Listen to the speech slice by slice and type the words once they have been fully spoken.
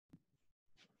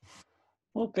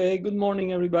Okay, good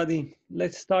morning, everybody.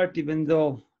 Let's start, even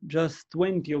though just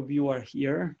 20 of you are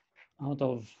here out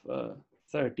of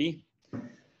 30.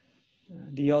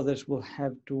 The others will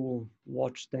have to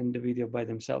watch then the video by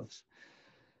themselves.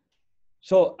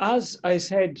 So as I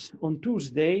said on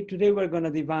Tuesday, today we're going to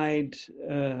divide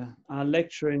our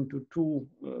lecture into two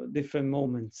different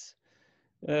moments.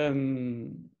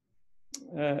 In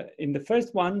the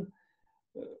first one,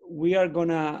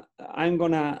 I'm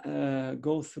gonna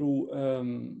go through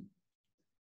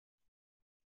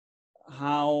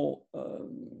how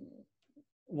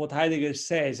what Heidegger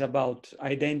says about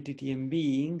identity and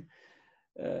being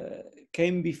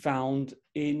can be found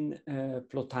in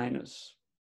Plotinus.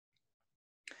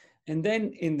 And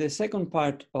then in the second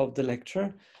part of the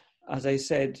lecture, as I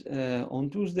said on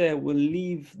Tuesday, I will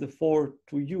leave the floor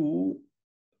to you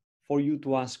for you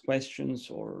to ask questions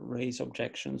or raise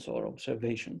objections or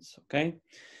observations, okay?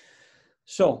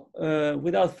 So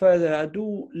without further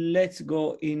ado, let's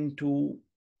go into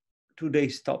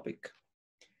today's topic.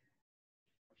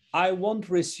 I won't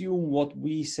resume what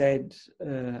we said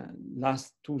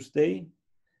last Tuesday,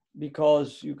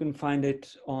 because you can find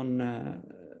it on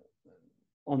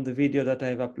the video that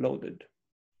I've uploaded.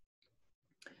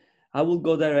 I will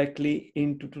go directly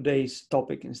into today's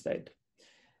topic instead.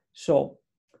 So,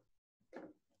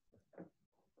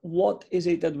 what is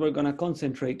it that we're going to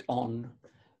concentrate on?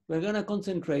 We're going to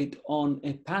concentrate on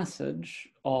a passage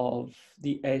of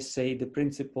the essay, The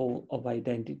Principle of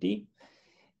Identity.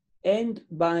 And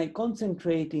by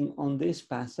concentrating on this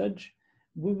passage,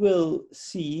 we will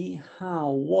see how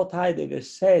what Heidegger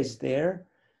says there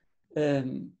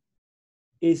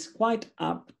is quite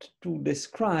apt to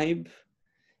describe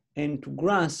and to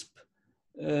grasp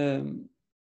the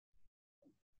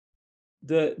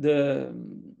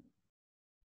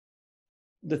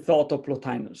thought of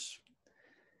Plotinus.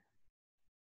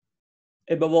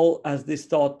 Above all, as this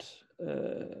thought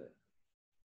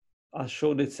has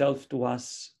showed itself to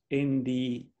us in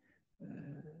the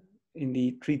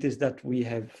treatise that we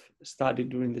have studied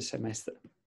during the semester.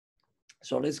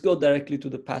 So let's go directly to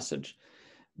the passage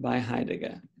by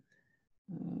Heidegger.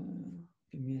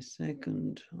 Give me a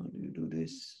second. How do you do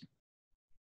this?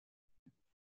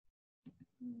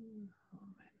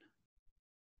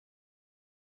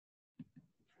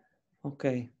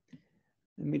 Okay,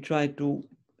 let me try to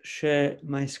share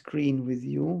my screen with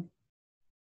you.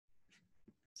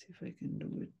 See if I can do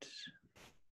it.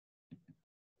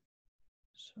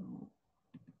 So,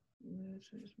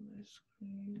 this is my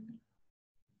screen.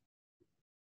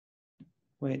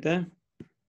 Wait there.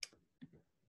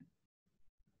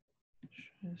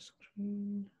 Share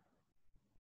screen.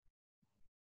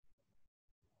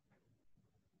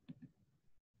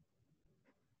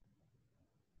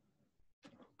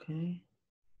 Okay.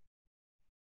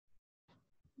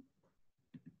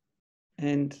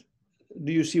 And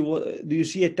do you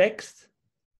see a text?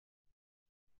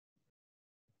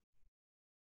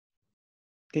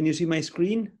 Can you see my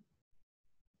screen?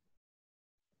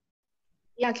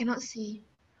 Yeah, I cannot see.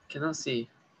 Cannot see.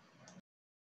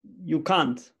 You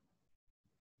can't?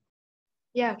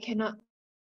 Yeah, cannot.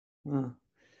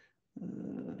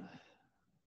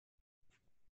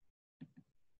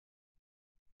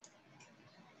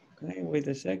 Okay, wait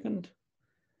a second.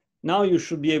 Now you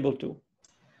should be able to.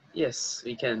 Yes,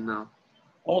 we can now.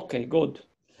 Okay, good.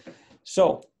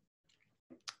 So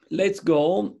let's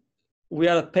go. We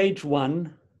are at page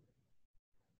 1.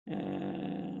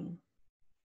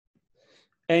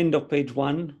 End of page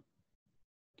 1.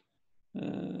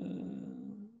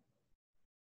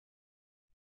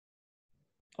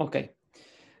 Okay.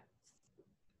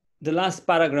 The last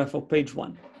paragraph of page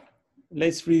 1.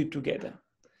 Let's read it together.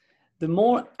 The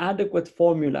more adequate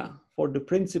formula for the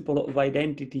principle of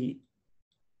identity,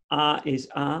 A is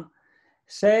A,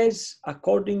 says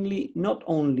accordingly not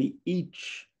only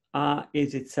each A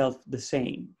is itself the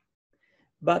same,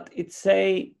 but it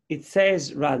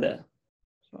says rather,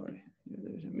 sorry,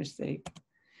 there's a mistake.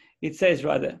 It says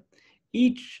rather,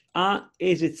 each A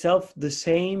is itself the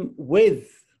same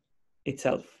with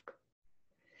itself.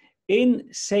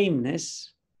 In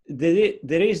sameness,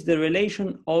 there is the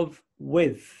relation of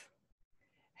with,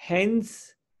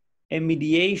 hence a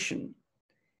mediation,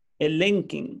 a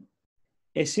linking,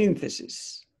 a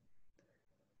synthesis,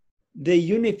 the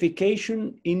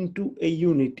unification into a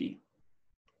unity.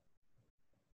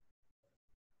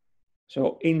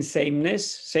 So in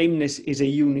sameness is a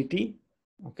unity,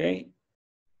 okay?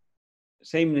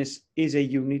 Sameness is a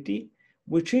unity,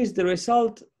 which is the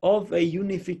result of a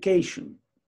unification.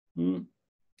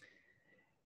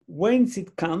 Whence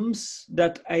it comes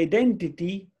that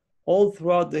identity, all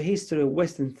throughout the history of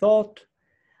Western thought,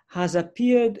 has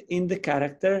appeared in the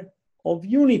character of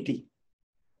unity.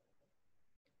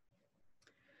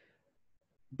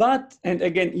 But, and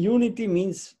again, unity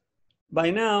means, by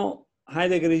now,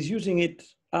 Heidegger is using it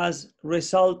as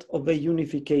result of a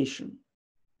unification.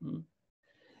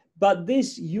 But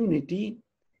this unity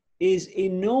is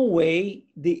in no way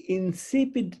the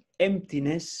insipid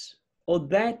emptiness of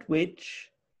that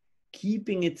which,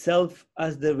 keeping itself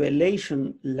as the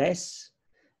relationless,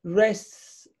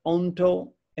 rests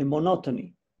onto a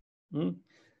monotony.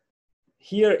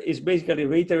 Here is basically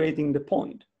reiterating the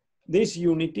point. This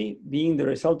unity, being the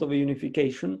result of a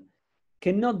unification,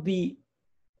 cannot be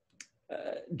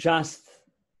just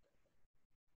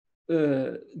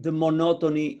the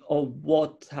monotony of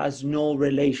what has no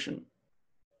relation,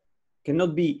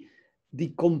 cannot be the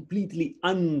completely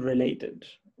unrelated,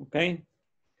 okay?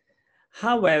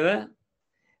 However,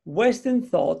 Western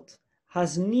thought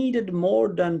has needed more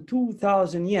than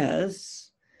 2,000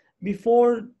 years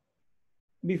before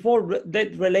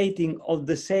that relating of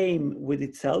the same with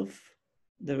itself,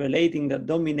 the relating that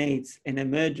dominates and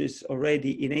emerges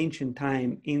already in ancient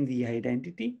time in the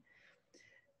identity,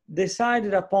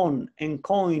 decided upon and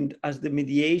coined as the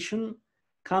mediation,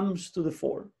 comes to the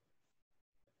fore.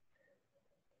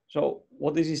 So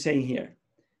what is he saying here?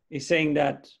 He's saying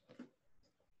that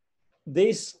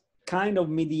this kind of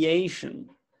mediation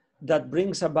that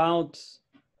brings about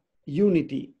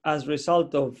unity as a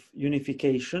result of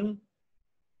unification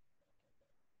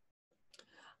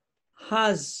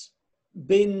has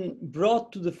been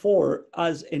brought to the fore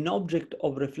as an object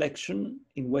of reflection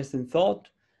in Western thought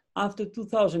after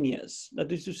 2,000 years.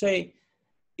 That is to say,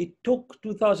 it took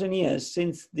 2,000 years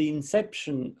since the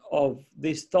inception of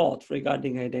this thought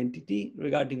regarding identity,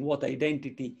 regarding what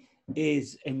identity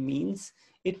is and means.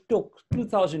 It took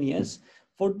 2,000 years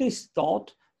for this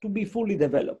thought to be fully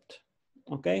developed,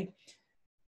 okay?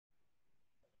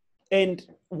 And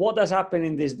what has happened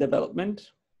in this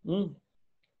development?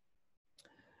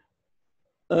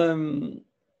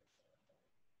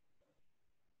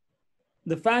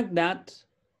 The fact that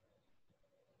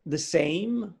the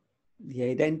same, the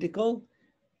identical,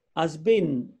 has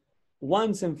been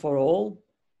once and for all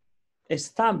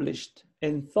established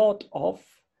and thought of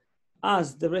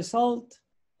as the result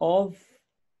of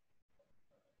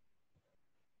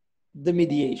the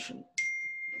mediation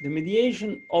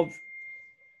of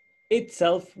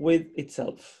itself with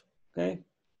itself, okay?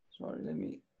 Sorry, let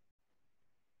me,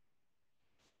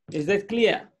 is that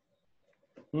clear?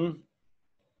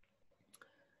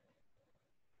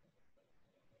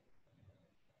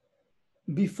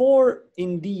 Before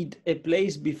indeed a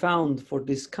place be found for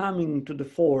this coming to the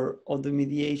fore of the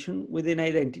mediation within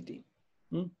identity.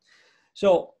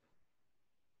 So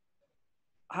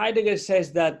Heidegger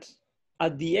says that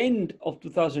at the end of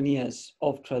 2,000 years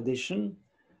of tradition,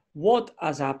 what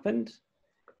has happened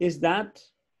is that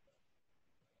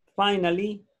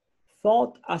finally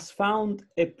thought has found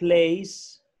a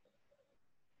place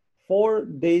for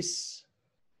this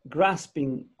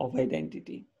grasping of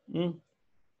identity.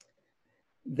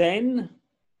 Then,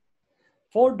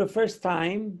 for the first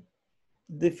time,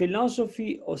 the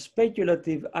philosophy of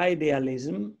speculative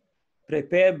idealism,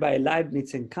 prepared by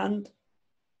Leibniz and Kant,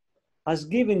 has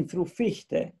given through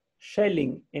Fichte,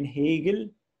 Schelling, and Hegel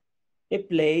a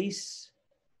place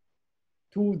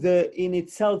to the in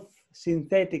itself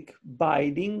synthetic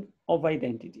binding of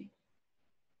identity.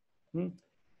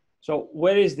 So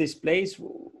where is this place?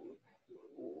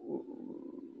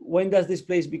 When does this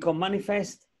place become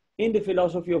manifest? In the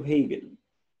philosophy of Hegel.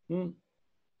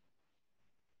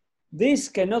 This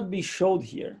cannot be showed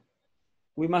here.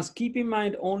 We must keep in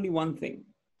mind only one thing.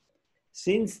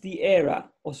 Since the era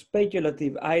of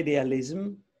speculative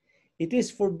idealism, it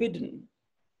is forbidden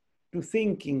to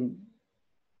thinking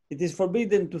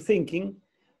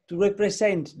to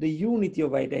represent the unity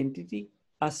of identity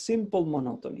as simple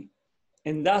monotony,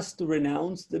 and thus to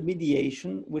renounce the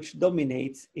mediation which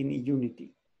dominates in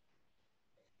unity.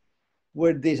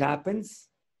 Where this happens,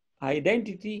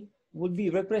 identity will be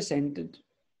represented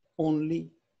only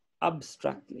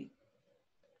abstractly.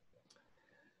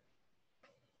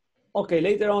 Okay,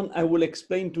 later on I will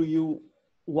explain to you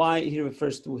why he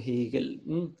refers to Hegel.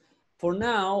 For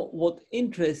now, what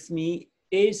interests me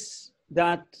is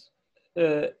that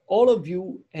all of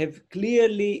you have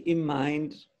clearly in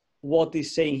mind what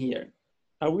he's saying here.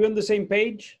 Are we on the same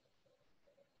page?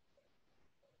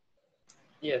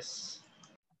 Yes.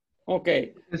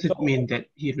 Okay. What does it mean that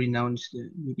he renounced the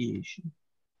mediation?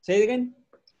 Say it again?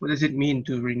 What does it mean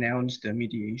to renounce the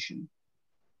mediation?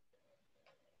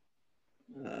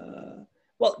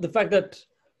 Well, the fact that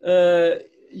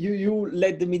you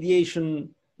let the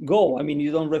mediation go, I mean,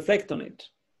 you don't reflect on it.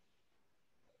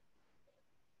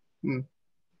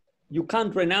 you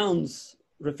can't renounce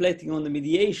reflecting on the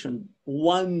mediation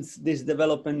once this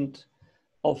development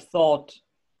of thought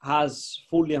has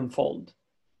fully unfolded.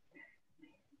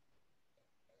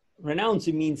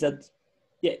 Renouncing means that,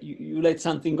 yeah, you let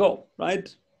something go,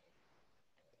 right?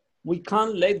 We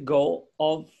can't let go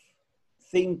of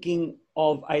thinking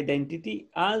of identity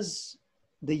as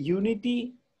the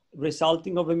unity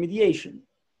resulting of a mediation.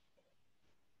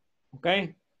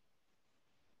 Okay?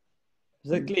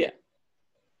 Is that clear?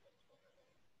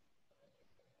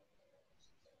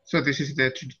 So this is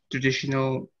the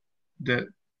traditional, the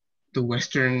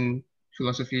Western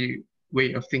philosophy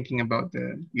way of thinking about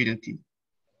the unity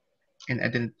and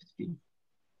identity.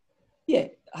 Yeah,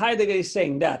 Heidegger is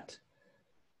saying that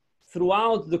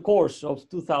throughout the course of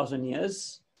 2000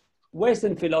 years,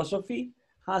 Western philosophy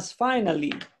has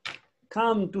finally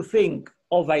come to think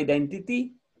of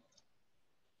identity,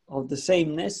 of the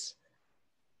sameness,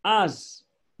 as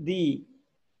the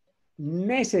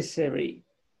necessary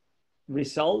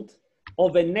result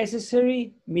of a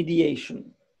necessary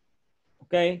mediation,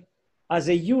 okay? As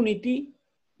a unity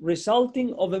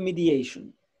resulting of a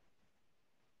mediation.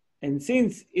 And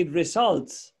since it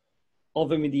results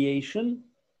of a mediation,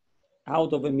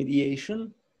 out of a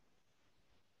mediation,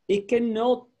 it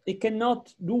cannot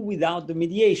do without the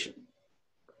mediation.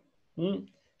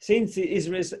 Since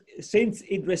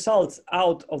it results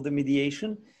out of the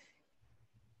mediation,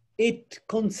 it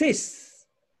consists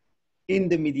in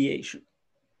the mediation.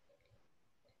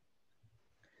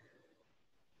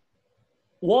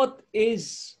 What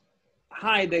is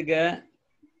Heidegger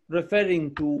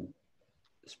referring to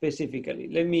specifically?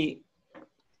 Let me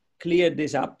clear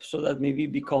this up so that maybe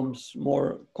it becomes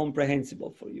more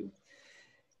comprehensible for you.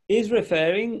 He's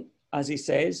referring, as he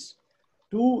says,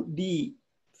 to the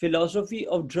philosophy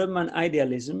of German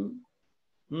idealism,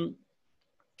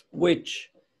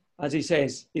 which, as he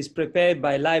says, is prepared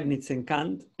by Leibniz and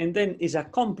Kant, and then is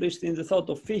accomplished in the thought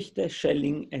of Fichte,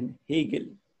 Schelling, and Hegel.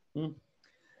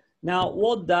 Now,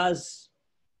 what does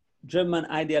German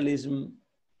idealism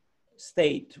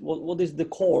state? What is the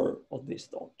core of this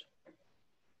thought?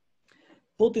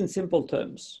 Put in simple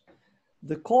terms,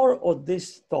 the core of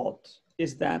this thought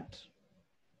is that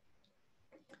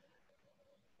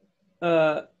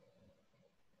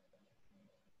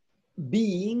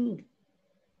being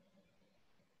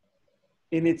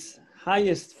in its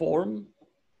highest form,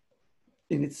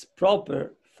 in its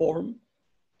proper form,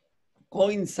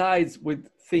 coincides with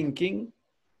thinking,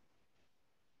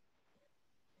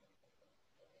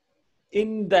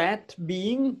 in that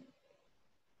being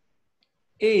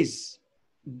is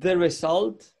the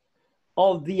result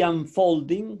of the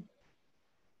unfolding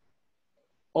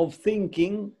of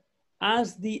thinking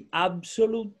as the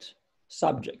absolute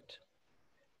subject.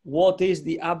 What is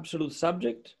the absolute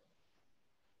subject?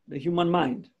 The human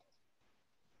mind.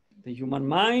 The human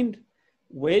mind,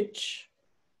 which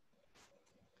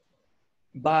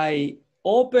by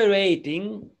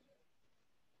operating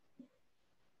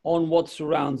on what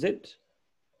surrounds it,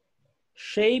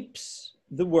 shapes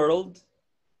the world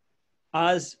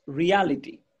as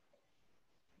reality.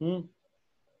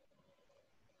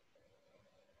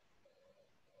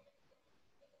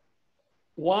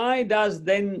 Why does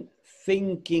then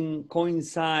thinking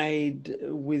coincide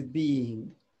with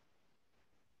being?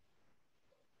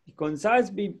 It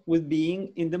coincides with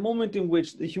being in the moment in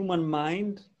which the human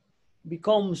mind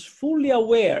becomes fully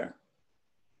aware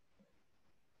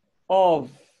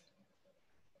of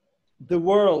the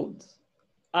world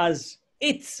as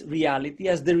its reality,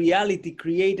 as the reality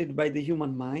created by the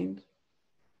human mind,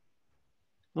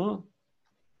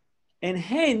 and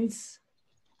hence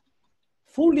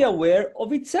fully aware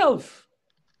of itself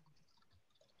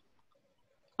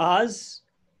as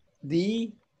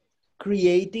the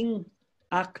creating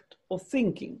act of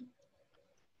thinking.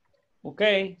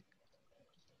 Okay?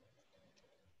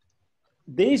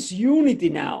 This unity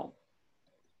now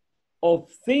of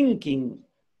thinking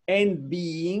and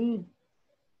being,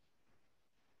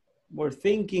 where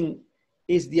thinking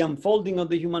is the unfolding of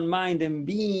the human mind and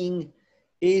being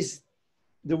is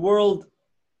the world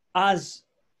as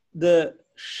the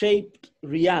shaped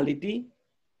reality,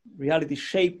 reality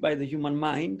shaped by the human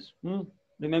mind.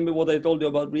 Remember what I told you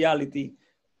about reality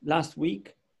last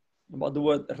week, about the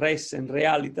word res and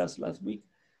realitas last week?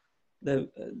 The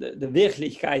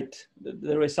Wirklichkeit,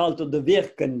 the result of the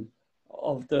Wirken,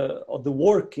 of the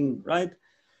working, right?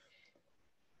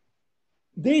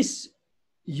 This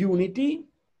unity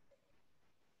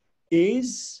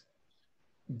is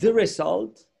the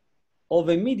result of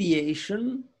a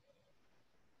mediation,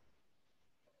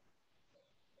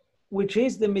 which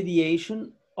is the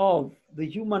mediation of the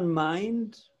human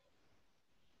mind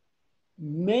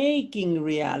making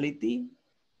reality,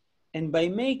 and by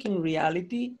making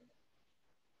reality,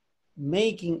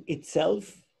 making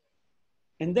itself,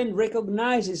 and then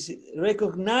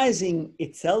recognizing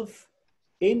itself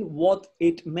in what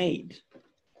it made.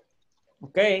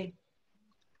 Okay?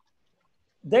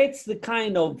 That's the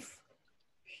kind of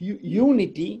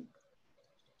unity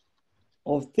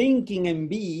of thinking and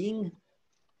being,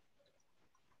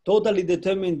 totally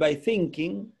determined by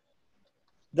thinking,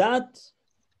 that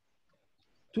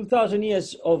 2000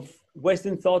 years of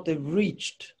Western thought have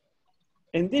reached.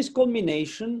 And this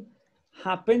culmination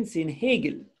happens in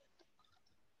Hegel.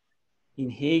 In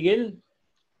Hegel,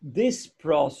 this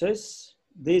process,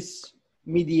 this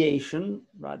mediation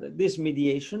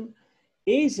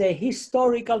is a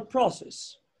historical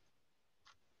process.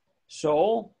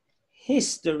 So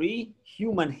history,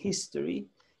 human history,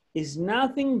 is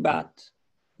nothing but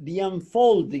the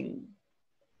unfolding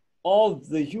of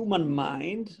the human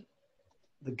mind,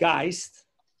 the Geist,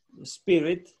 the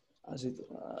spirit, as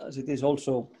it is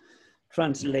also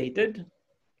translated,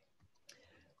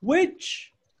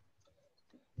 which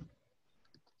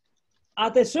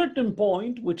at a certain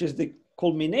point, which is the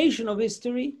culmination of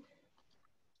history,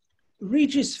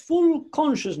 reaches full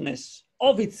consciousness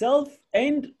of itself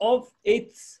and of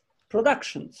its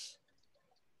productions,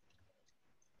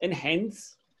 and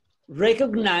hence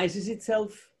recognizes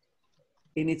itself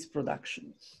in its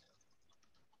productions.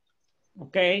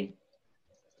 Okay?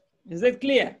 Is that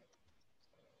clear?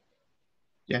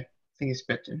 Yeah, I think it's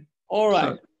better. All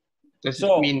right. So does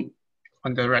it mean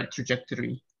on the right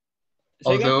trajectory?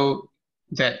 Although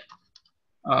that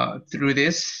through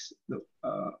this,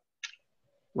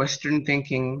 Western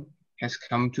thinking has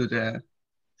come to the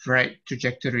right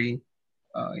trajectory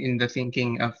in the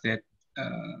thinking of that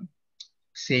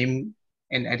same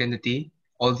and identity,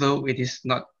 although it is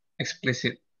not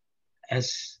explicit,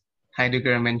 as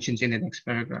Heidegger mentions in the next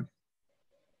paragraph.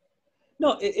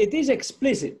 No, it is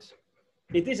explicit.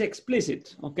 It is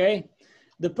explicit, okay?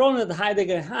 The problem that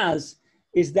Heidegger has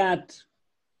is that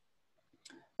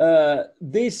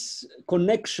this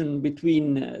connection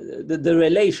between, the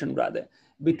relation rather,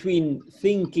 between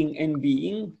thinking and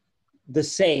being, the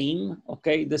same,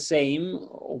 okay, the same,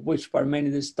 of which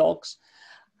Parmenides talks,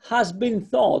 has been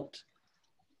thought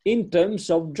in terms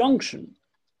of junction,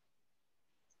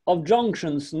 of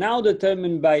junctions now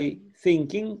determined by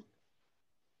thinking,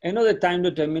 another time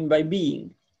determined by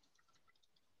being.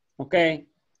 Okay?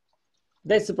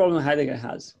 That's the problem Heidegger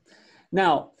has.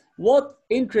 Now, what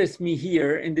interests me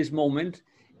here in this moment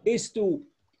is to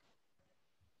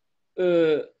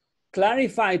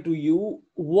clarify to you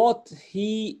what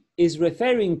he is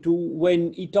referring to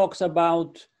when he talks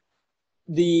about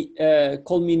the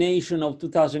culmination of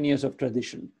 2000 years of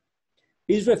tradition.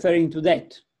 He's referring to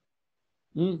that.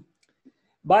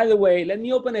 By the way, let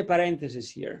me open a parenthesis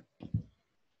here.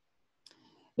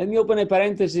 Let me open a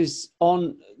parenthesis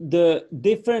on the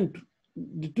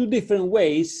two different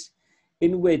ways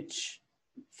in which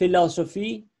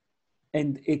philosophy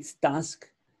and its task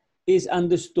is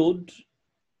understood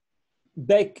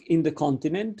back in the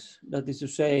continent, that is to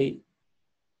say,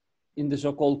 in the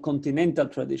so-called continental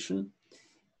tradition,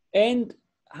 and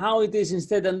how it is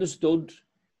instead understood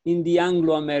in the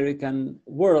Anglo-American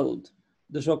world,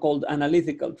 the so-called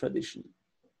analytical tradition.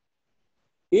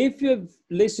 If you have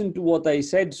listened to what I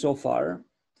said so far,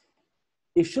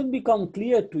 it should become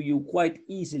clear to you quite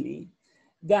easily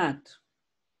that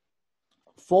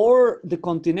for the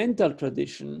continental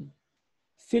tradition,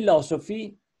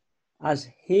 philosophy, as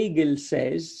Hegel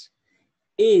says,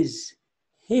 is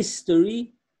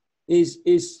history, is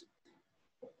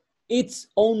its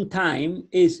own time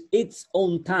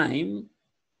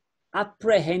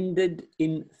apprehended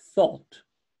in thought.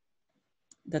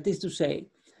 That is to say,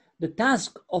 the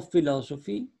task of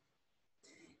philosophy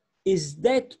is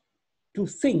that to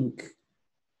think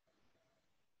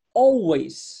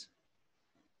always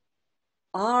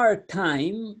our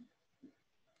time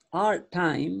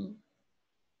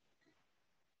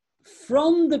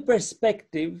from the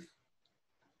perspective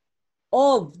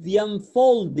of the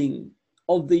unfolding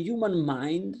of the human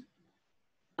mind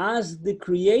as the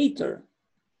creator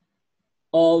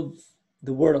of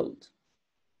the world.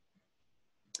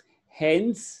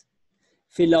 Hence,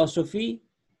 philosophy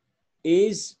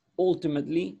is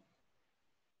ultimately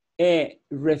a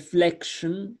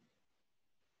reflection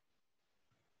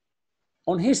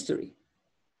on history.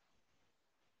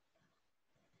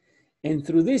 And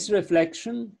through this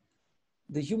reflection,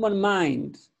 the human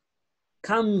mind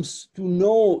comes to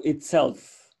know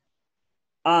itself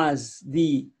as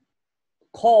the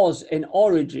cause and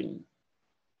origin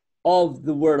of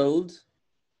the world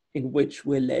in which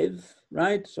we live,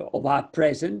 right? So of our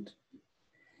present,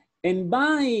 And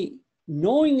by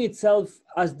knowing itself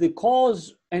as the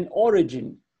cause and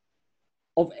origin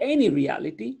of any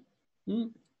reality,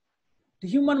 the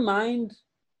human mind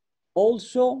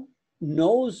also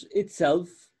knows itself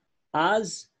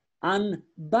as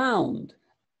unbound,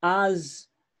 as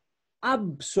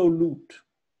absolute.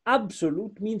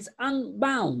 Absolute means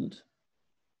unbound,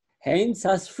 hence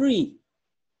as free.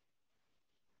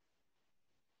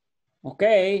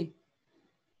 Okay?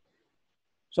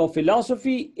 So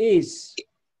philosophy is,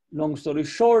 long story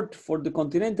short, for the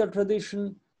continental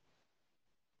tradition,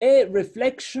 a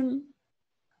reflection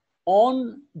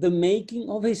on the making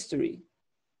of history,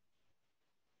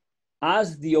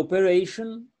 as the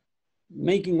operation,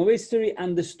 making of history,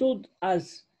 understood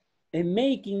as a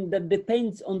making that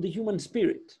depends on the human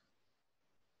spirit.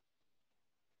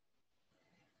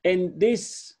 And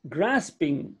this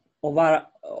grasping of our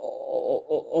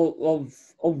of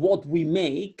what we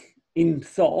make in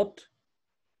thought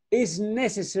is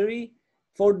necessary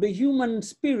for the human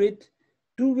spirit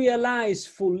to realize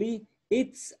fully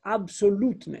its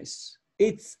absoluteness,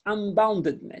 its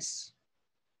unboundedness.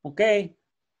 Okay?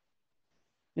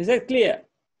 Is that clear?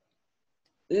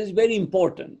 This is very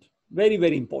important, very,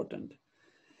 very important,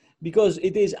 because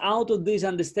it is out of this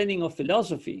understanding of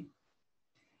philosophy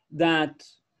that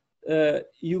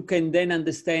you can then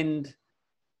understand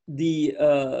the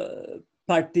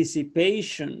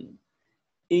participation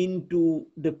into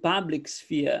the public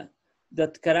sphere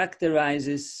that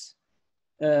characterizes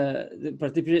the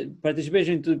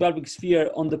participation into the public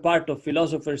sphere on the part of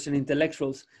philosophers and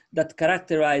intellectuals that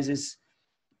characterizes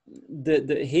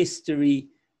the history,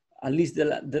 at least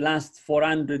the last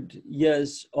 400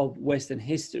 years of Western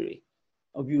history,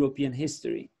 of European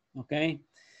history, okay?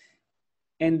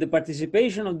 And the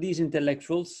participation of these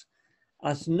intellectuals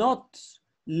has not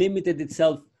limited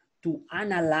itself to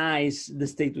analyze the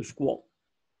status quo,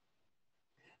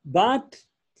 but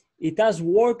it has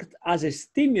worked as a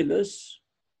stimulus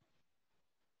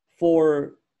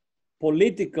for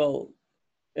political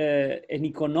and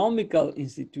economical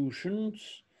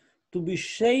institutions to be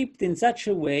shaped in such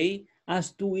a way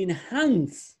as to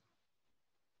enhance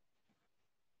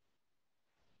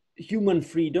human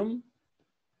freedom,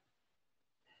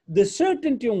 the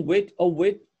certainty of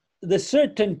the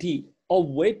certainty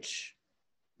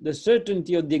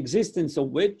of the existence of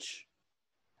which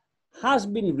has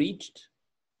been reached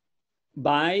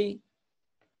by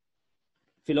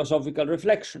philosophical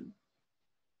reflection.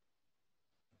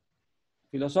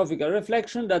 Philosophical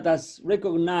reflection that has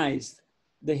recognized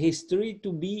the history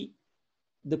to be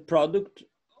the product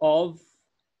of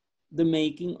the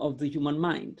making of the human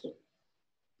mind.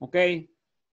 Okay?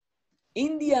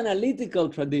 In the analytical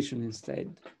tradition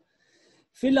instead,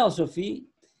 philosophy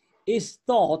is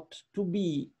thought to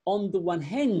be, on the one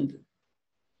hand,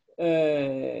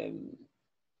 a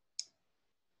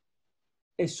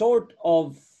sort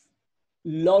of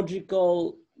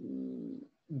logical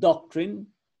doctrine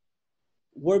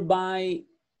whereby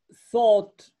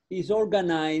thought is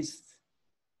organized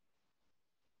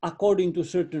according to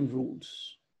certain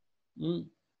rules,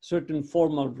 certain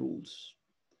formal rules.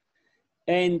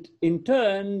 And in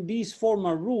turn, these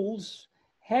formal rules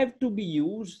have to be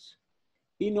used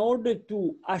in order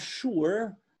to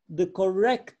assure the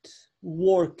correct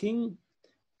working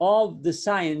of the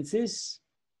sciences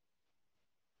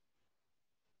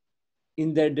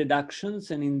in their deductions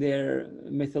and in their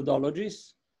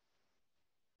methodologies.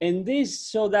 And this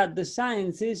so that the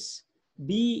sciences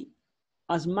be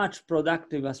as much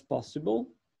productive as possible,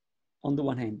 on the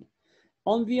one hand.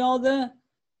 On the other,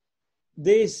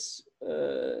 this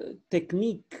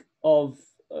technique of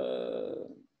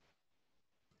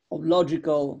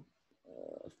logical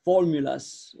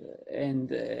formulas and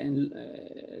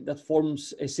that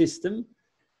forms a system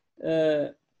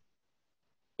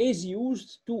is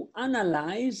used to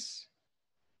analyze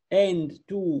and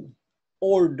to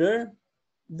order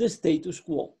the status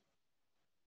quo.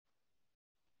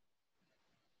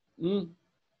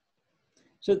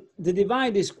 So the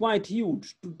divide is quite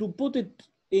huge. To put it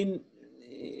in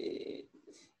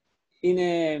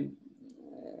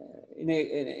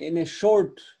a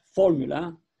short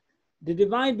formula, the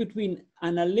divide between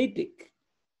analytic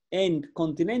and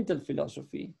continental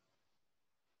philosophy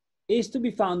is to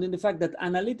be found in the fact that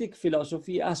analytic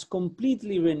philosophy has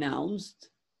completely renounced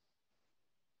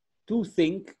to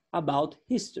think about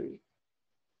history.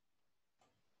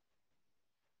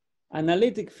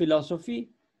 Analytic philosophy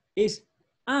is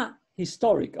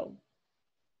ahistorical.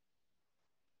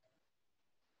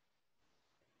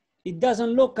 It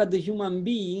doesn't look at the human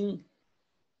being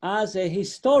as a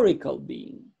historical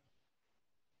being.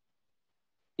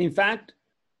 In fact,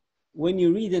 when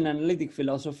you read an analytic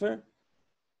philosopher,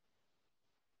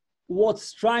 what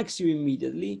strikes you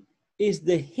immediately is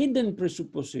the hidden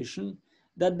presupposition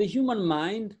that the human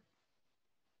mind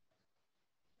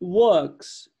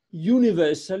works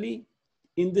universally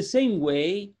in the same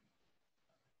way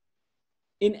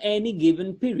in any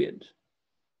given period.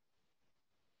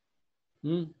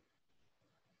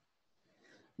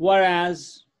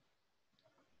 Whereas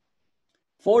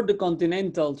for the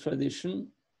continental tradition,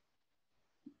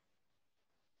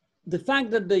 the fact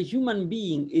that the human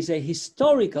being is a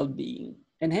historical being,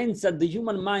 and hence that the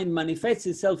human mind manifests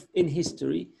itself in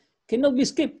history, cannot be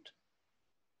skipped.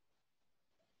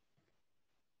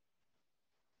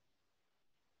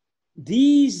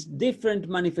 These different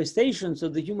manifestations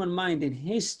of the human mind in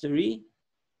history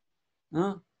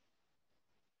are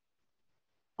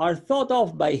thought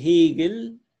of by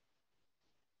Hegel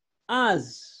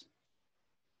as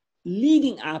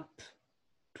leading up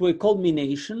to a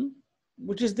culmination,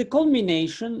 which is the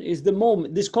culmination, is the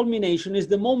moment, this culmination is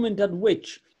the moment at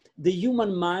which the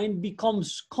human mind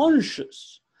becomes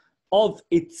conscious of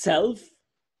itself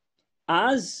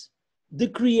as the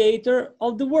creator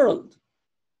of the world.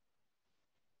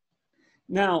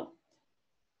 Now,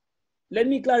 let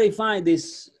me clarify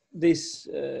this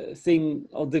thing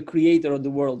of the creator of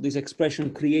the world, this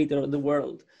expression creator of the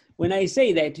world. When I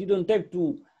say that, you don't have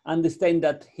to understand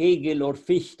that Hegel or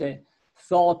Fichte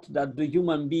thought that the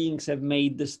human beings have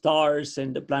made the stars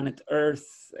and the planet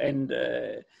Earth and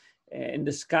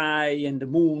the sky and the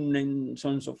moon and so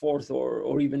on and so forth,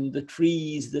 or even the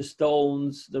trees, the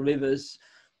stones, the rivers.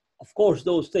 Of course,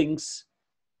 those things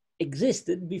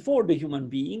existed before the human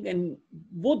being and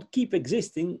would keep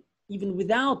existing even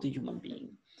without the human being.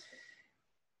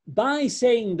 By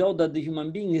saying, though, that the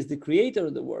human being is the creator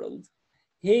of the world,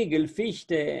 Hegel,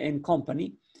 Fichte, and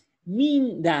company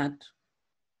mean that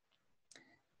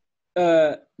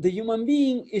the human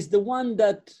being is the one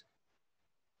that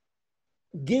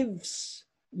gives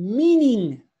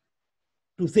meaning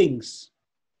to things.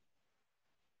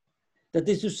 That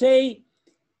is to say,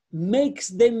 makes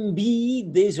them be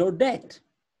this or that.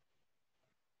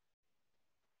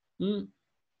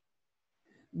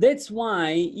 That's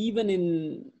why even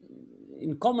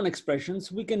in common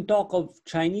expressions, we can talk of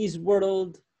Chinese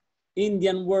world,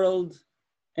 Indian world,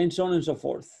 and so on and so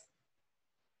forth.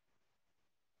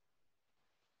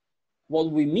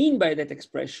 What we mean by that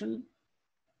expression,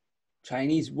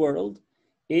 Chinese world,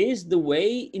 is the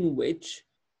way in which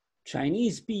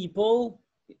Chinese people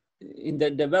in the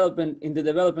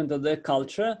development of their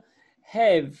culture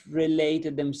have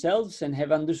related themselves and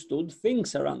have understood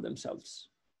things around themselves.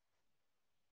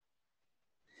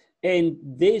 And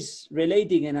this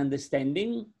relating and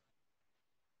understanding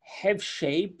have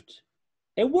shaped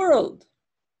a world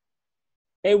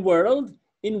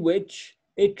in which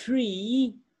a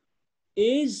tree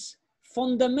is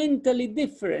fundamentally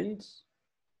different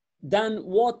than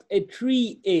what a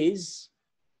tree is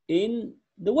in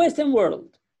the Western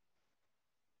world.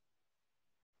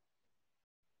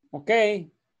 Okay?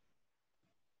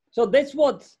 So that's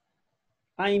what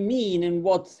I mean and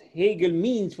what Hegel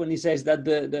means when he says that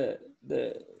the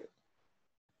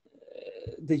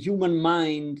human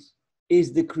mind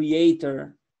is the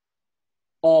creator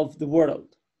of the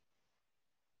world.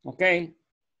 Okay?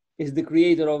 Is the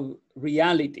creator of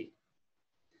reality.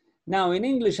 Now in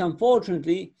English,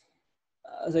 unfortunately,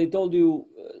 as I told you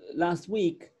last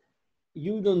week,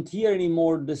 you don't hear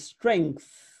anymore the strength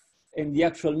and the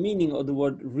actual meaning of the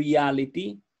word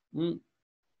reality. And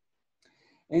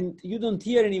you don't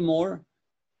hear anymore,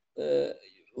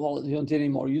 well, you don't hear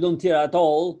anymore, you don't hear at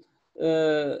all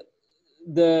the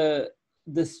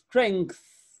strength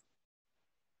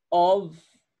of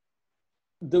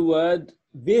the word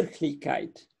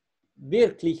Wirklichkeit.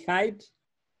 Wirklichkeit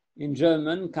in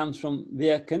German comes from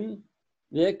wirken.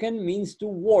 Wirken means to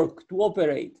work, to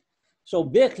operate. So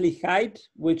Wirklichkeit,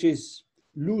 which is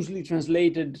loosely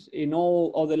translated in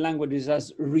all other languages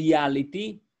as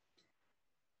reality,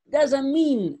 doesn't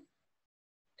mean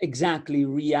exactly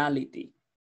reality.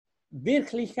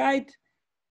 Wirklichkeit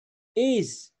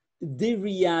is the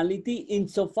reality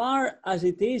insofar as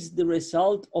it is the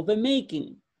result of a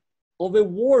making, of a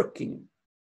working,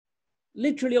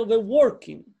 literally of a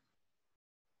working.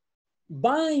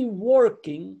 By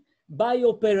working, by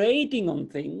operating on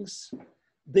things,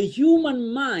 the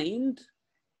human mind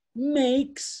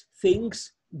makes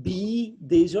things be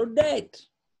this or that.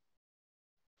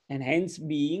 And hence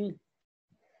being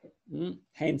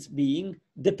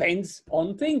depends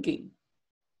on thinking.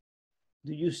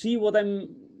 Do you see what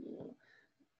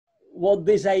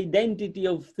this identity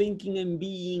of thinking and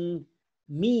being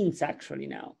means actually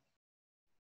now?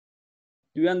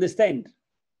 Do you understand?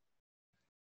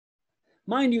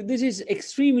 Mind you, this is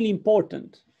extremely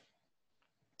important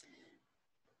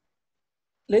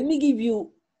let me give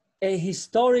you a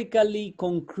historically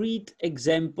concrete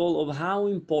example of how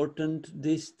important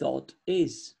this thought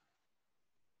is.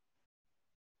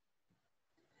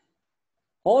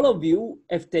 All of you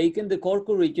have taken the core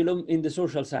curriculum in the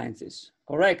social sciences,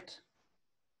 correct?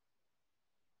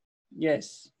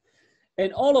 Yes.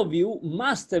 And all of you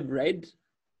must have read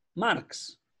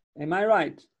Marx. Am I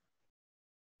right?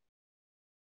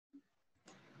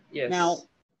 Yes. Now,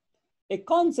 a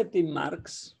concept in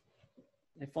Marx,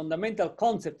 a fundamental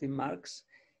concept in Marx,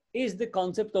 is the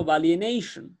concept of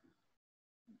alienation.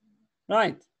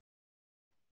 Right?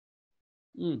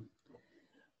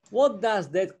 What does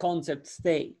that concept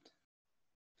state?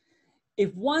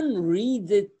 If one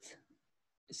reads it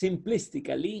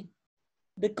simplistically,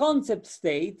 the concept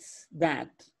states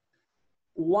that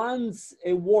once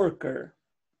a worker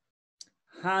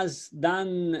has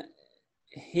done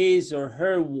his or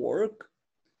her work,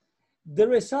 the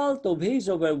result of his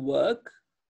or her work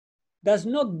does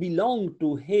not belong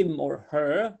to him or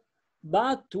her,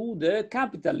 but to the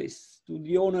capitalist, to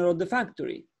the owner of the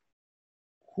factory,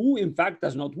 who in fact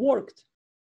has not worked,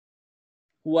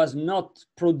 who has not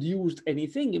produced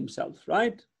anything himself,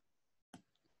 right?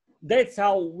 That's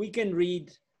how we can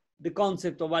read the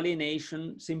concept of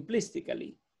alienation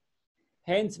simplistically.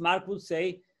 Hence, Marx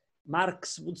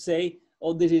would say,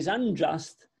 oh, this is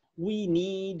unjust. We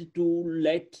need to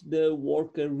let the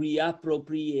worker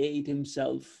reappropriate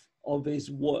himself of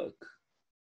his work.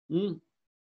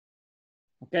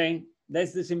 Okay,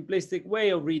 that's the simplistic way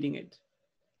of reading it,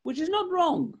 which is not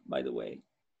wrong, by the way,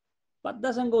 but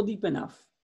doesn't go deep enough.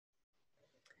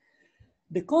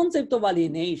 The concept of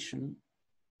alienation,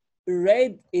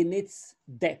 read in its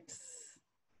depth,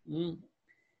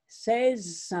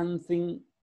 says something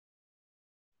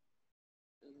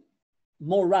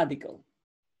more radical.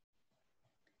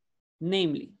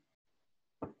 Namely,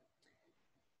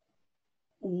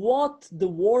 what the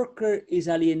worker is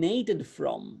alienated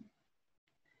from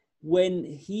when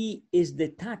he is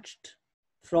detached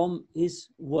from his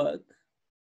work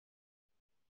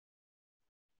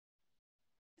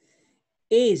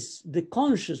is the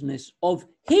consciousness of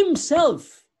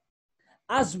himself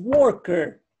as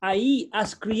worker, i.e.,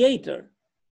 as creator.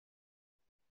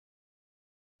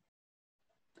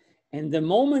 And the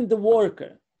moment the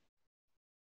worker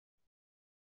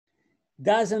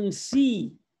doesn't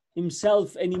see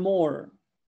himself anymore,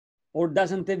 or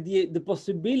doesn't have the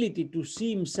possibility to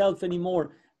see himself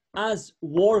anymore as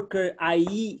worker,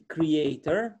 i.e.,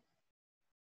 creator,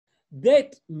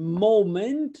 that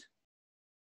moment,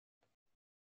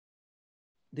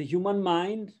 the human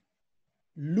mind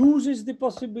loses the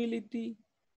possibility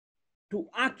to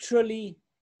actually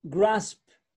grasp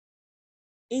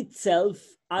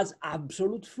itself as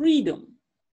absolute freedom.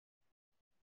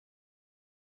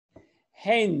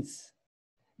 Hence,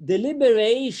 the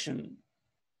liberation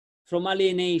from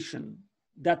alienation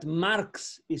that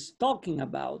Marx is talking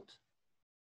about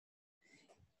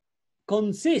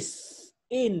consists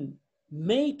in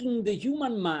making the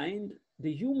human mind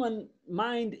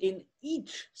in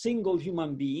each single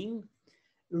human being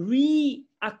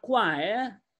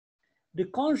reacquire the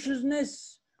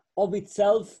consciousness of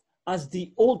itself as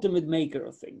the ultimate maker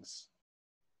of things.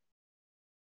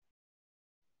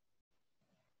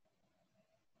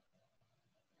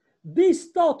 This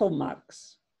thought of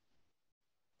Marx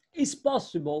is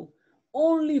possible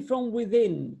only from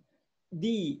within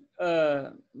the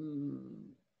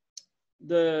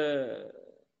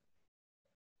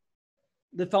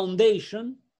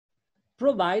foundation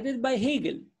provided by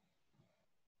Hegel,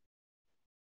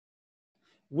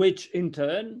 which in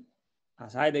turn,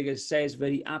 as Heidegger says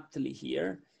very aptly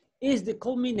here, is the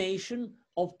culmination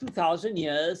of 2000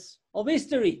 years of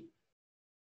history,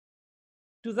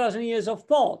 2000 years of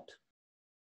thought.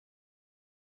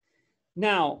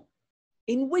 Now,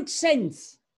 in which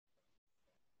sense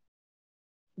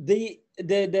the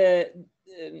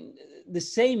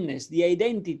sameness, the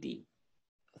identity,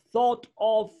 thought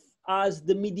of as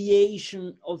the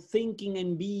mediation of thinking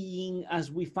and being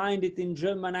as we find it in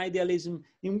German idealism,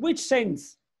 in which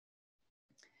sense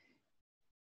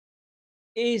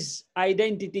is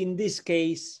identity in this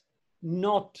case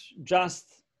not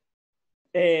just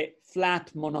a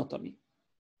flat monotony?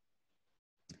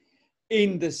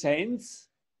 In the sense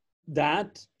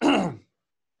that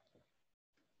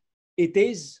it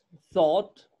is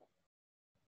thought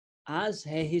as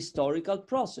a historical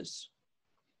process.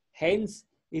 Hence,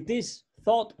 it is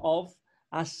thought of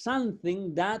as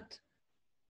something that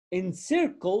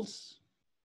encircles,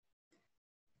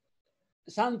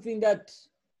 something that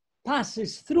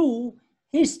passes through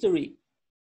history.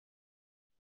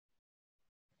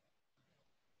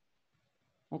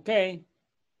 Okay?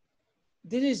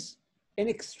 this is an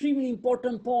extremely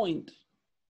important point,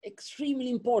 extremely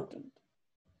important.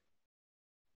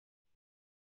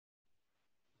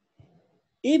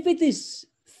 If it is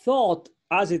thought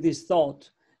as it is thought,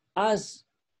 as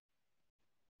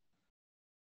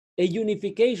a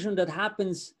unification that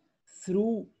happens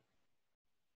through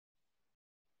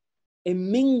a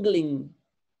mingling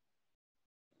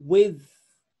with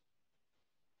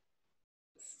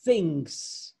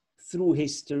things through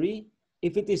history,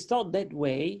 if it is thought that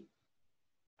way,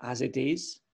 as it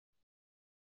is,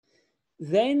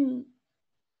 then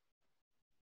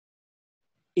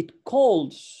it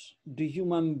calls the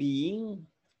human being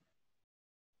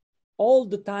all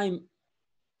the time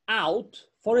out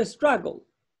for a struggle.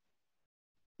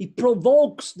 It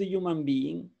provokes the human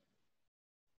being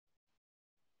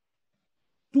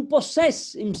to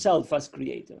possess himself as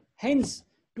creator, hence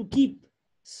to keep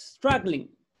struggling,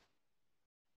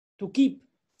 to keep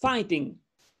fighting.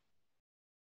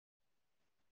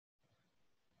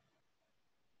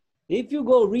 If you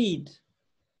go read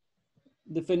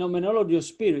The Phenomenology of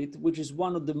Spirit, which is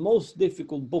one of the most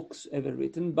difficult books ever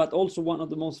written, but also one of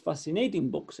the most fascinating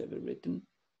books ever written,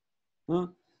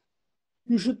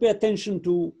 you should pay attention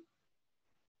to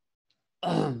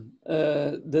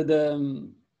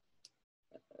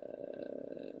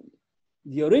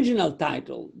the original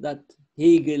title that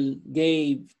Hegel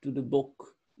gave to the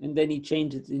book, and then he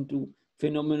changed it into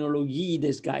Phänomenologie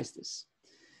des Geistes.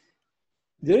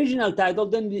 The original title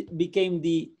then became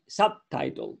the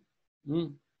subtitle.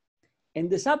 And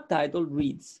the subtitle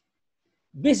reads,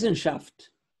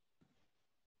 Wissenschaft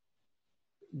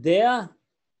der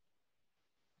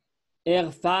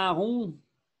Erfahrung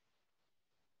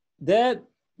des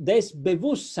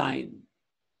Bewusstseins,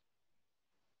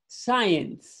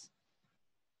 science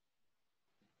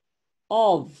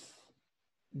of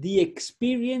the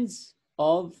experience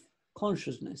of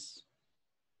consciousness.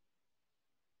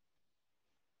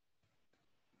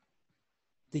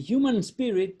 The human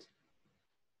spirit,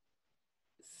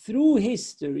 through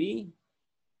history,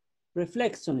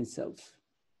 reflects on itself.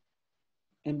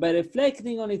 And by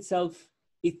reflecting on itself,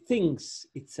 it thinks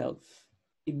itself.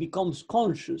 It becomes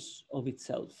conscious of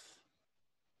itself.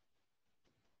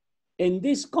 And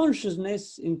this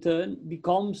consciousness, in turn,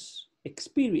 becomes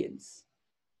experience.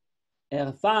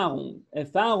 Erfahrung.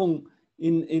 Erfahrung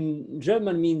in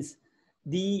German means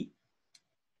the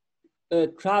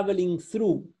traveling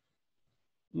through.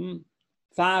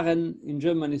 Fahren in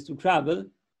German is to travel.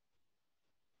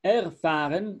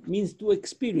 Erfahren means to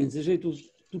experience,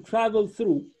 to travel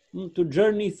through, to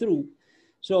journey through.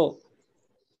 So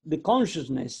the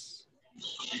consciousness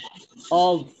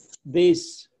of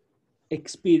this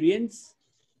experience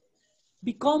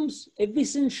becomes a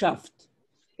Wissenschaft,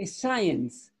 a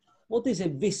science. What is a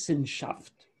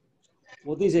Wissenschaft?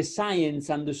 What is a science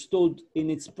understood in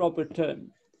its proper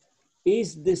term?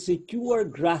 Is the secure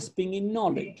grasping in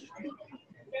knowledge.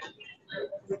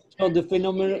 So the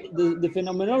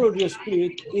phenomenology of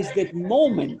spirit is that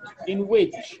moment in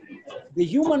which the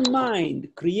human mind,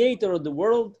 creator of the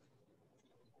world,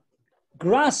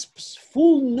 grasps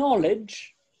full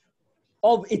knowledge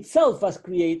of itself as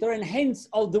creator and hence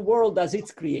of the world as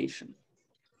its creation.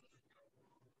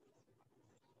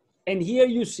 And here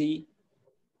you see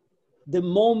the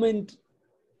moment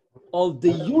of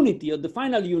the unity, of the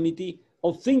final unity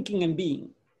of thinking and being,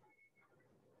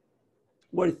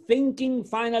 where thinking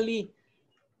finally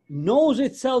knows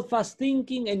itself as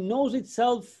thinking and knows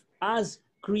itself as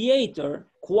creator,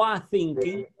 qua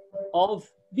thinking of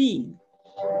being.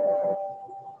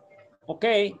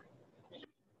 Okay?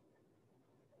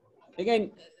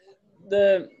 Again,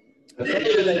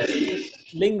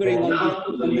 lingering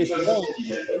on this point.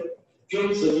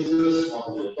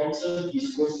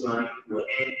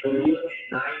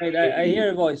 Wait, I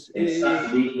hear a voice. Do you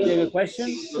have a question?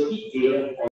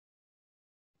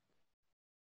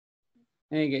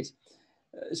 Any case,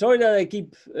 sorry that I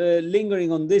keep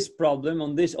lingering on this problem,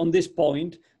 on this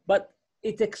point, but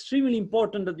it's extremely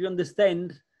important that you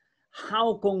understand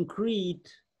how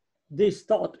concrete this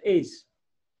thought is.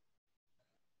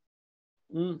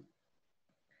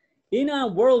 In our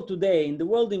world today, in the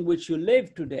world in which you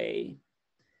live today,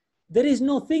 there is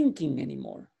no thinking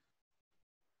anymore.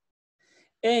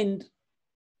 And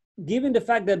given the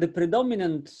fact that the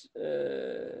predominant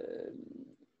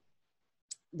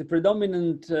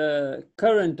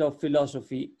current of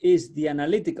philosophy is the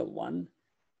analytical one,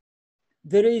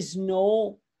 there is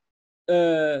no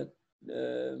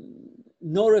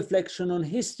reflection on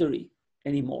history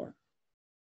anymore.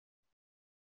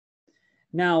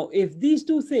 Now, if these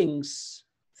two things,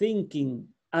 thinking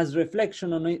as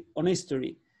reflection on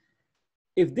history,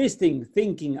 if this thing,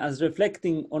 thinking as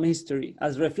reflecting on history,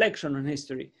 as reflection on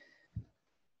history,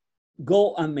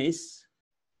 go amiss,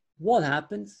 what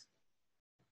happens?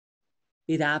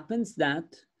 It happens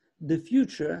that the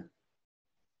future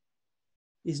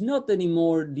is not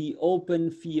anymore the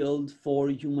open field for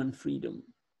human freedom,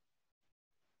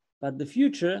 but the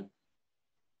future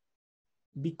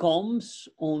becomes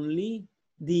only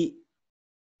the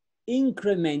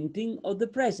incrementing of the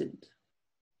present.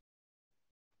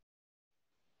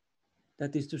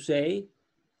 That is to say,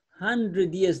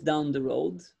 100 years down the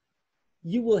road,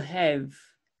 you will have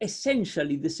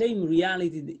essentially the same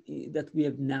reality that we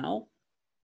have now,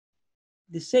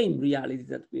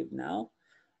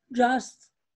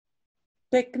 just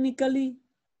technically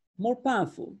more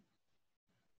powerful,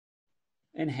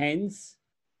 and hence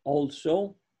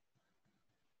also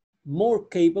more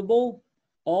capable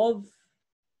of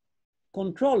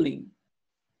controlling,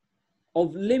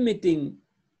 of limiting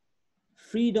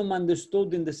freedom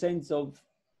understood in the sense of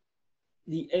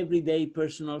the everyday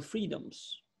personal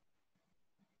freedoms.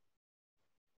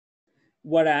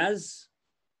 Whereas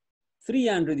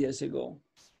 300 years ago,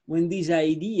 when these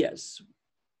ideas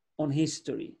on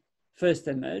history first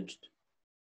emerged,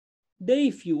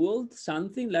 they fueled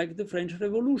something like the French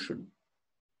Revolution.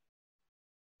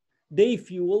 They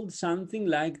fueled something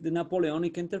like the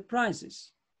Napoleonic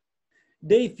enterprises.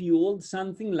 They fueled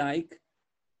something like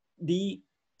the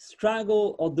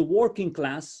struggle of the working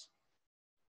class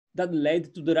that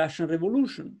led to the Russian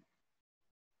Revolution,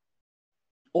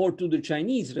 or to the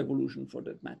Chinese Revolution for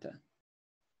that matter.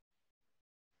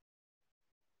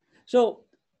 So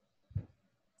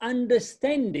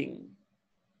understanding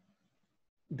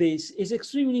this is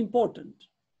extremely important.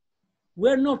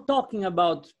 We're not talking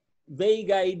about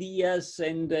vague ideas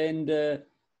and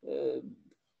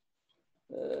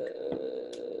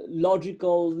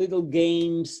logical little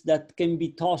games that can be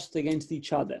tossed against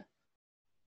each other.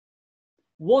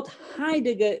 What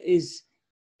Heidegger is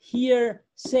here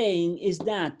saying is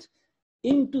that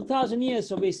in 2000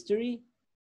 years of history,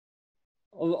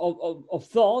 of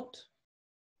thought,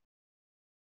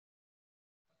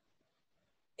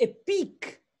 a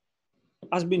peak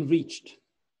has been reached.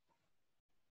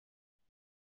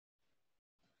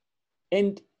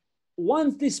 And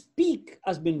once this peak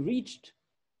has been reached,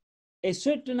 a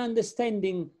certain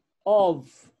understanding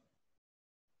of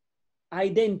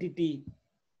identity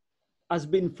has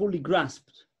been fully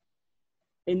grasped.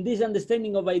 And this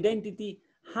understanding of identity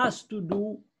has to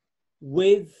do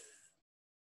with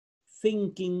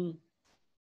thinking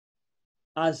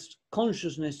as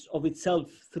consciousness of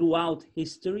itself throughout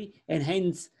history, and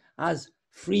hence as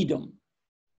freedom,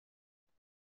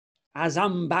 as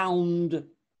unbound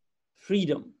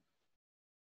freedom.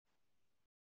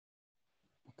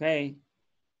 Okay?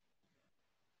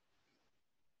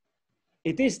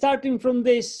 It is starting from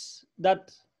this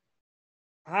that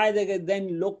Heidegger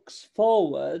then looks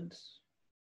forward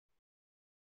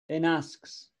and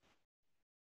asks,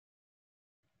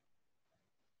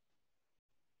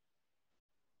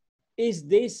 is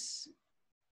this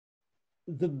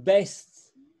the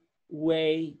best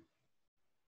way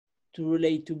to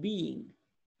relate to being?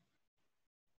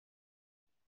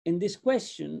 And this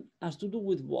question has to do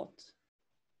with what?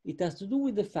 It has to do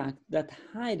with the fact that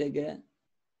Heidegger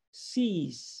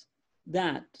sees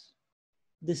that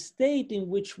the state in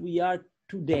which we are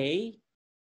today,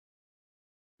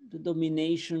 the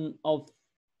domination of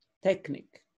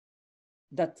technique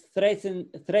that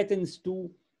threatens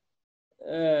to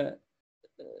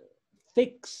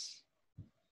fix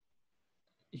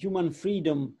human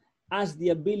freedom as the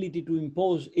ability to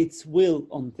impose its will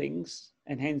on things,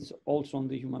 and hence also on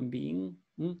the human being.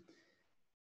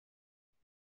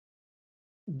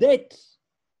 That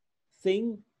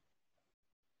thing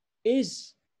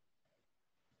is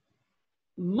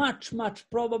much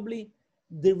probably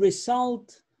the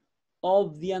result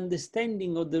of the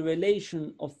understanding of the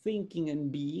relation of thinking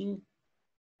and being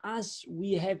as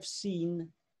we have seen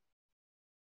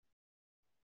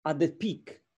at the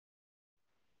peak.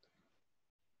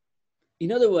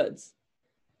 In other words,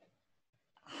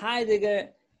 Heidegger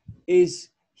is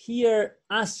here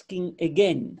asking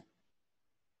again,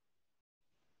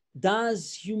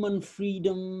 does human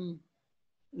freedom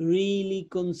really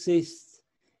consist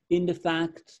in the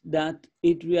fact that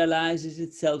it realizes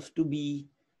itself to be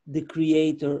the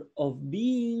creator of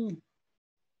being,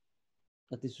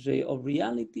 that is to say, of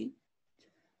reality?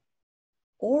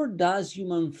 Or does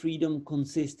human freedom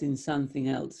consist in something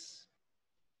else?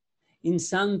 In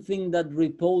something that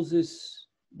reposes,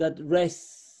 that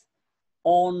rests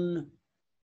on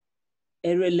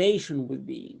a relation with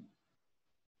being?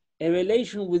 A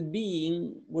relation with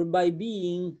being whereby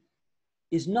being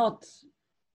is not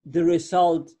the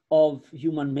result of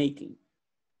human making,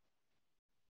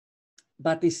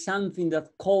 but is something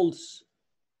that calls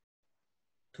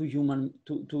to human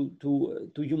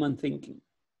human thinking.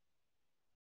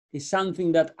 Is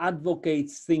something that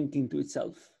advocates thinking to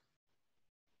itself.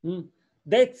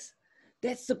 That's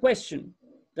the question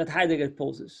that Heidegger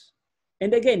poses.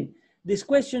 And again, this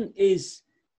question is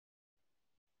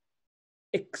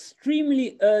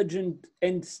extremely urgent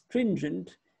and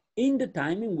stringent in the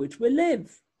time in which we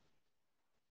live,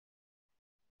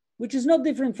 which is not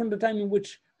different from the time in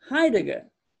which Heidegger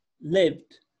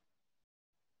lived.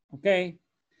 Okay?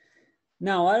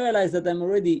 Now, I realize that I'm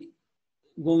already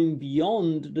going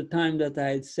beyond the time that I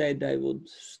had said I would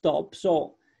stop.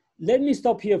 So let me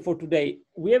stop here for today.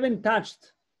 We haven't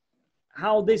touched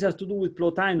how this has to do with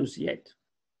Plotinus yet,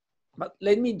 but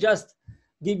let me just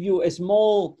give you a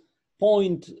small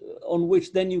point on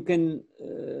which then you can,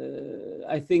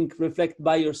 I think, reflect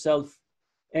by yourself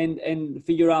and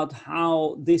figure out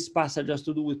how this passage has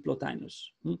to do with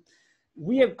Plotinus.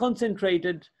 We have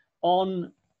concentrated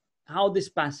on how this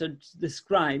passage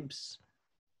describes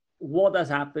what has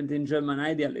happened in German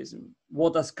idealism,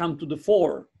 what has come to the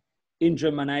fore in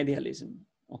German idealism,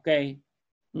 okay?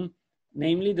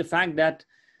 Namely, the fact that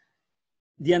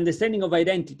the understanding of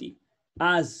identity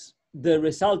as the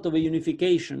result of a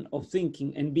unification of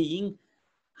thinking and being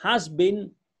has been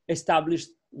established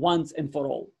once and for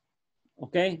all,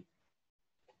 okay?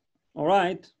 All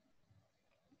right.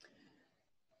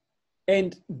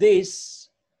 And this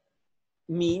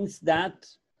means that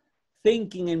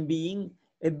thinking and being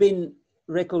have been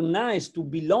recognized to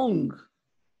belong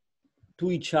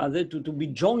to each other, to be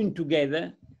joined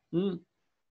together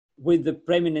with the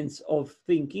preeminence of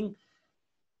thinking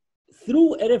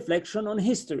through a reflection on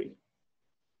history.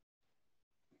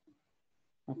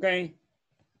 Okay?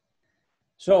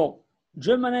 So,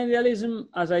 German idealism,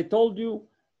 as I told you,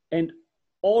 and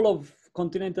all of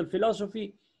continental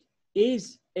philosophy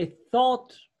is a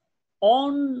thought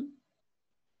on,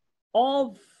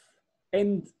 of,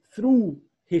 and through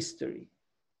history,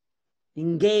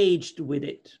 engaged with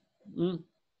it.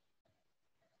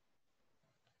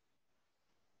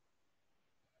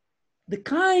 The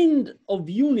kind of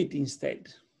unity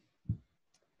instead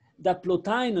that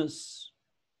Plotinus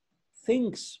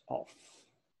thinks of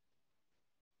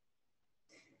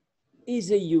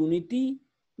is a unity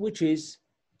which is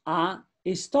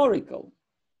ahistorical.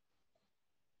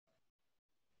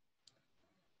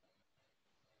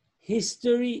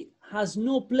 History has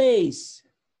no place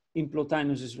in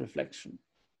Plotinus's reflection.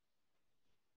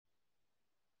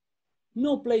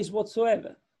 No place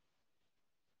whatsoever.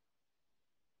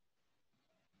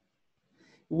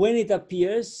 When it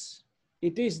appears,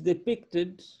 it is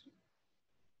depicted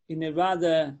in a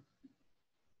rather,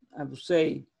 I would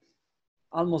say,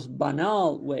 almost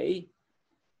banal way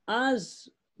as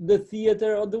the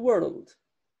theater of the world,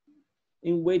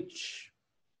 in which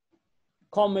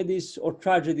comedies or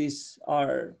tragedies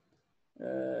are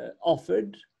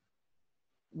offered,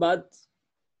 but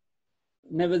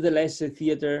nevertheless a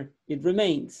theater it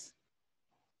remains.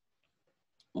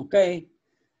 Okay?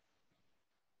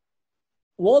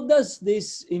 What does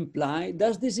this imply?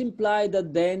 Does this imply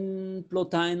that then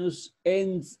Plotinus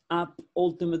ends up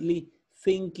ultimately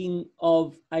thinking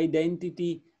of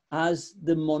identity as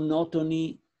the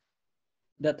monotony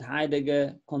that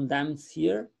Heidegger condemns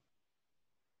here?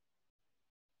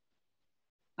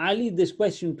 I leave this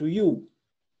question to you.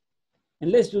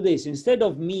 And let's do this. Instead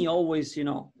of me always,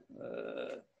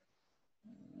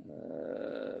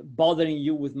 bothering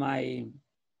you with my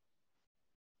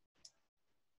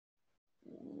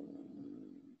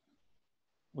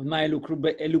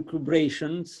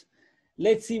elucubrations,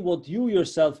 let's see what you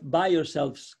yourself, by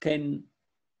yourselves, can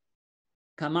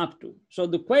come up to. So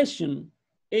the question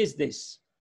is this.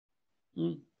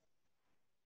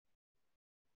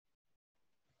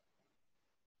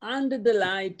 Under the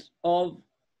light of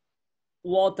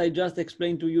what I just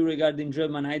explained to you regarding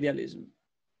German idealism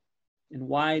and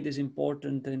why it is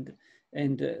important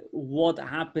and what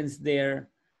happens there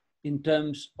in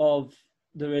terms of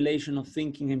the relation of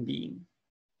thinking and being,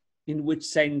 in which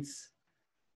sense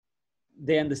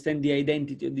they understand the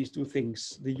identity of these two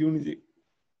things, the unity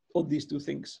of these two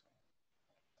things.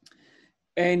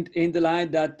 And in the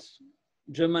light that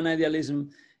German idealism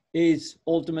is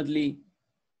ultimately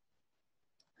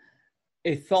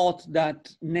a thought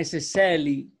that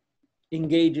necessarily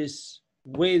engages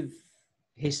with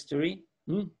history,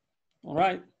 all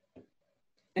right?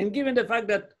 And given the fact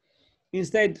that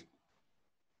instead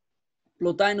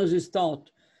Plotinus's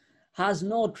thought has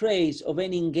no trace of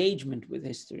any engagement with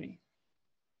history,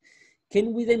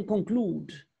 can we then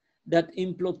conclude that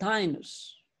in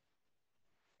Plotinus,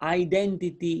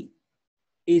 identity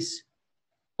is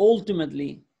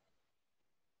ultimately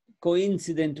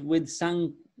coincident with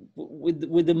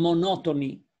the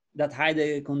monotony that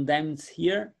Heidegger condemns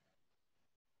here?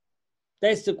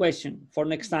 That's the question for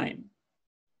next time.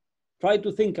 Try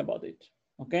to think about it,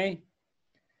 okay?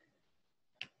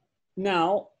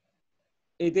 Now,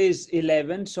 it is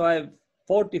 11, so I have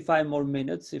 45 more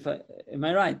minutes. Am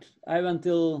I right? I have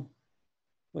until,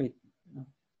 wait,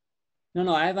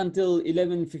 no, I have until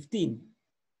 11:15,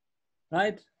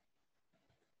 right?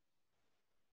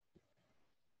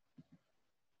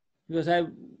 Because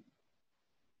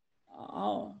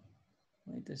oh,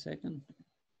 wait a second.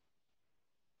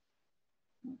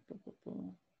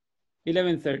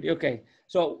 11:30, okay.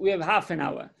 So we have half an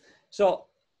hour. So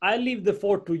I leave the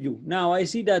floor to you. Now I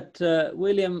see that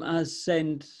William has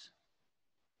sent,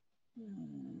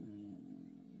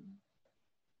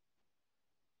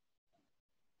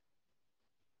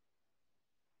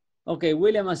 okay,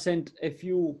 William has sent a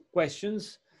few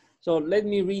questions. So let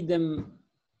me read them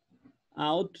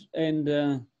out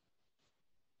and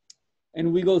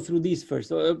we go through these first.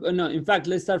 No, in fact,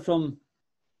 let's start from,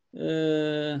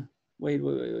 wait.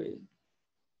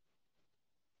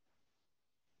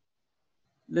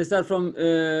 Let's start from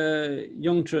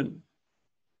Yongchun.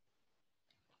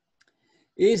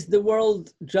 Is the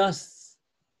world just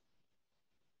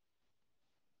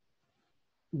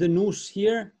the nous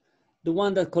here, the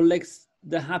one that collects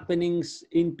the happenings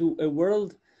into a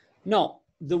world? No,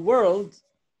 the world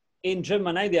in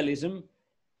German idealism,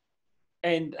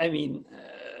 and I mean,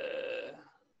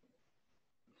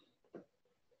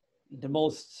 the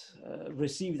most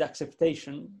received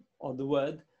acceptation of the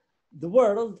word, the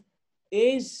world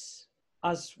is,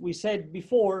 as we said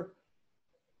before,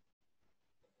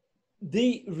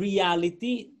 the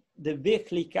reality, the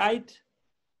Wirklichkeit,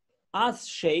 as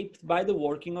shaped by the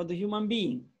working of the human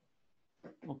being.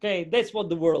 Okay, that's what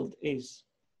the world is.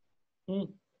 And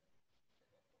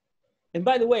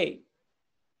by the way,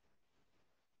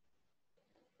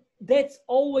 that's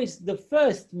always the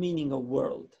first meaning of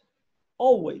world,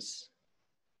 always.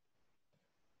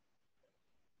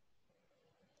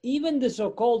 Even the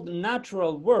so-called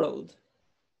natural world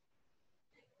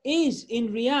is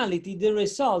in reality the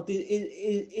result,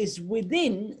 is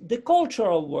within the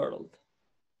cultural world.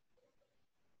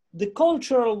 The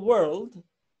cultural world,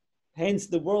 hence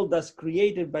the world that's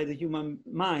created by the human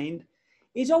mind,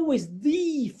 is always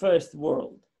the first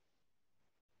world.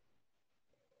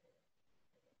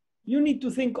 You need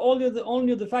to think only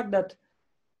of the fact that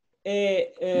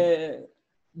a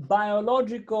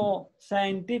biological,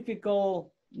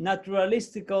 scientifical,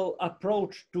 naturalistical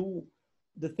approach to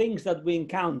the things that we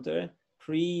encounter,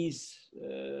 trees,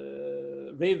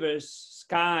 rivers,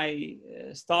 sky,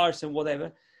 stars, and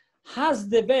whatever, has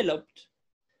developed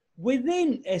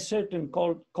within a certain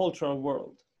cultural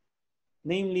world,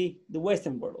 namely the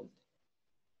Western world,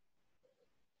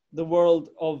 the world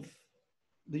of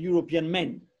the European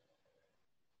men.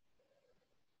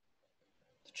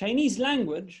 The Chinese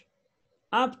language,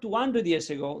 up to 100 years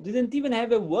ago, didn't even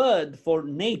have a word for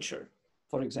nature,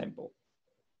 for example.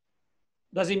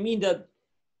 Does it mean that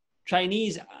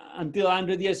Chinese until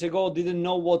 100 years ago didn't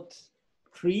know what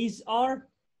trees are?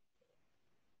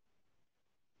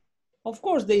 Of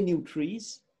course they knew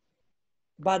trees,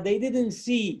 but they didn't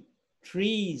see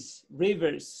trees,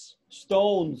 rivers,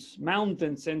 stones,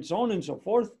 mountains, and so on and so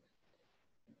forth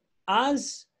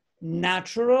as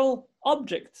natural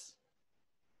objects.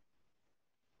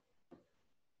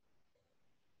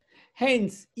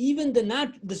 Hence, even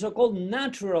the so-called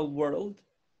natural world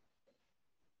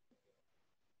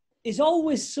is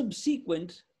always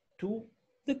subsequent to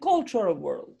the cultural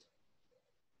world.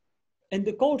 And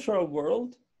the cultural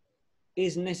world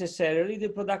is necessarily the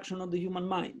production of the human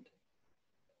mind.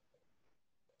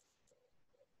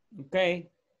 Okay?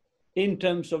 In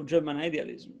terms of German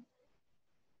idealism.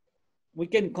 We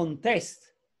can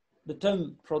contest the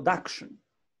term production,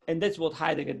 and that's what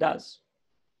Heidegger does.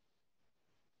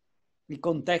 He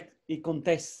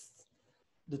contests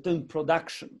the term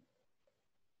production.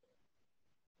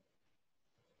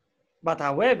 But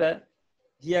however,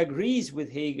 he agrees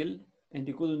with Hegel, and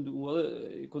he couldn't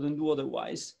do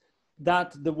otherwise,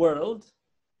 that the world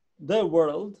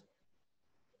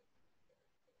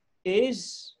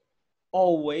is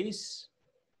always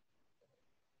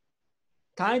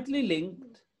tightly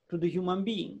linked to the human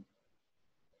being.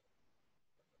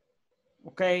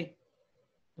 Okay?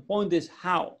 The point is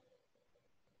how.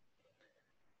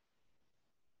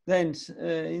 Then,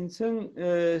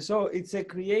 so it's a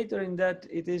creator in that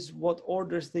it is what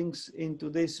orders things into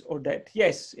this or that.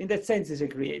 Yes, in that sense, it's a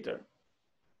creator.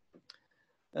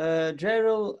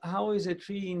 Gerald, how is a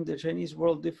tree in the Chinese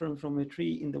world different from a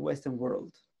tree in the Western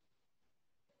world?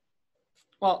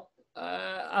 Well,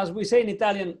 as we say in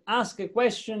Italian, ask a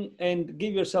question and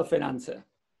give yourself an answer.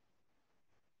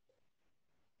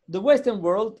 The Western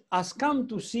world has come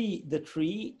to see the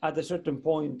tree at a certain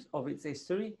point of its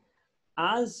history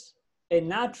as a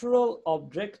natural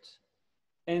object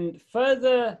and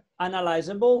further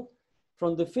analyzable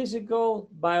from the physical,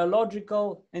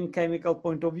 biological, and chemical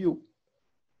point of view.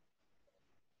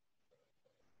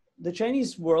 The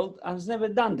Chinese world has never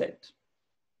done that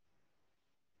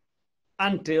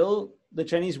until the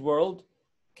Chinese world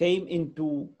came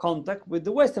into contact with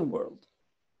the Western world.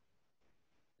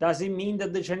 Does it mean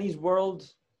that the Chinese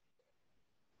world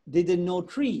didn't know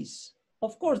trees?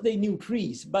 Of course they knew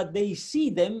trees, but they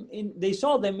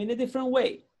saw them in a different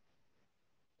way.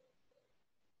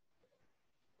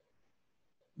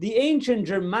 The ancient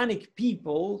Germanic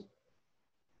people,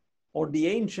 or the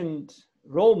ancient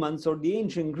Romans, or the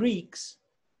ancient Greeks,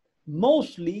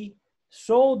 mostly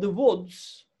saw the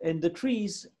woods and the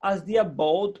trees as the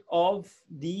abode of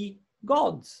the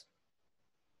gods.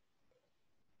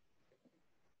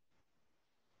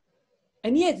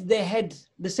 And yet they had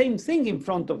the same thing in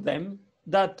front of them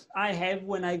that I have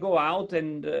when I go out,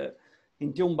 and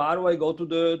in Tiongbaru I go to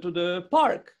the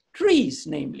park, trees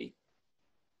namely.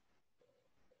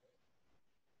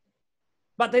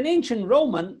 But an ancient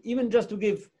Roman, even just to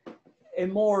give a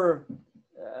more,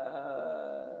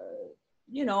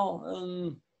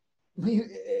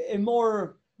 a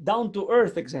more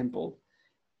down-to-earth example,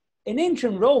 an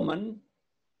ancient Roman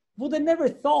would have never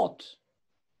thought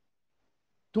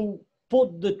to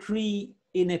put the tree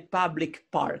in a public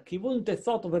park. He wouldn't have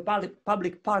thought of a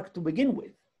public park to begin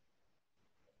with.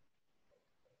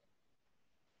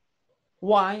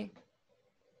 Why?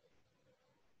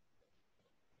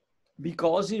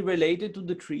 Because he related to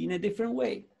the tree in a different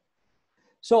way.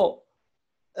 So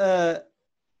the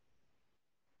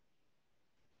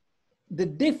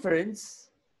difference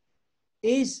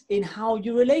is in how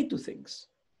you relate to things.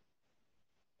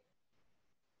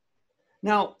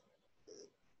 Now,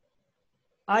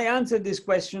 I answered this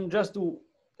question just to,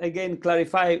 again,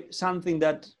 clarify something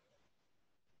that,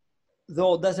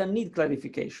 though, doesn't need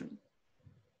clarification.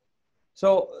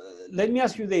 So let me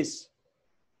ask you this.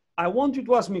 I want you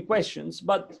to ask me questions,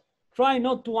 but try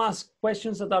not to ask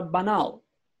questions that are banal,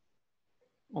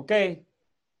 okay?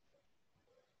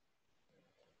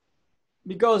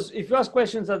 Because if you ask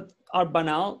questions that are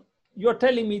banal, you're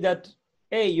telling me that,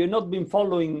 A, you've not been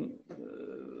following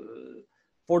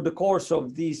for the course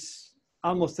of these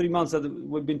almost 3 months that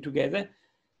we've been together.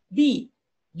 B,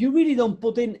 you really don't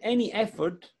put in any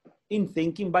effort in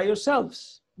thinking by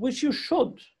yourselves, which you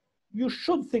should. You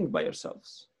should think by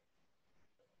yourselves.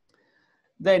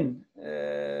 Then,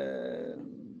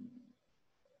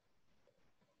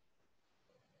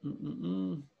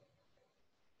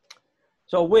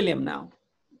 so William now.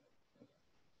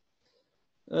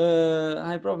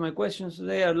 Hi, Prof. My questions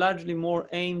today are largely more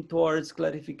aimed towards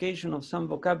clarification of some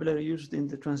vocabulary used in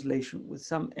the translation, with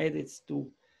some edits to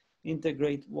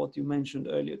integrate what you mentioned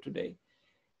earlier today.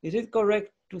 Is it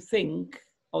correct to think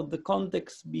of the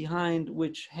context behind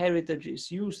which heritage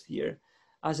is used here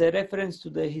as a reference to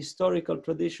the historical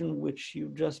tradition which you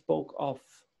just spoke of?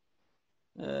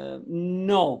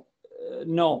 No.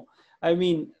 I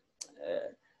mean,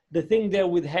 the thing there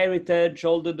with heritage,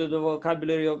 all the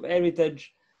vocabulary of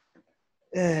heritage,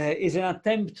 is an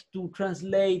attempt to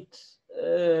translate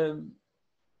the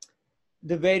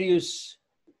various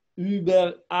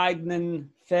übereignen,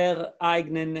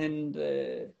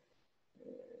 vereignen,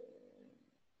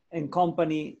 and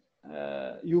company,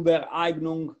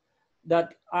 Übereignung,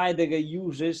 that Heidegger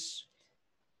uses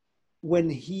when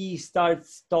he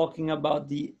starts talking about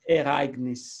the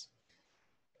Ereignis.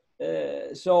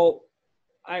 So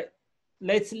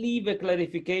let's leave the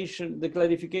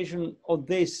clarification of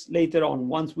this later on,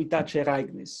 once we touch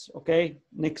Ereignis, okay?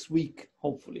 Next week,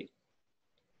 hopefully.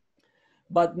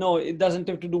 But no, it doesn't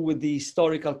have to do with the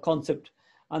historical concept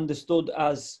understood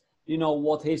as, you know,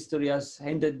 what history has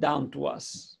handed down to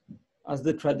us as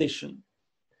the tradition.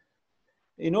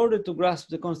 In order to grasp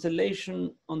the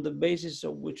constellation on the basis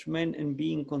of which men and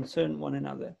being concern one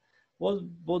another, what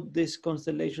would this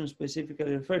constellation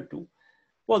specifically refer to?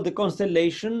 Well, the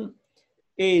constellation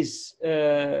is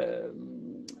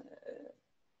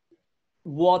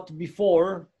what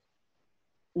before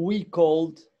we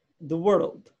called the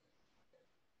world.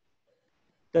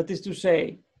 That is to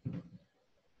say,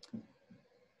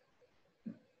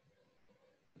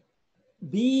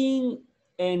 being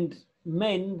and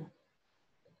men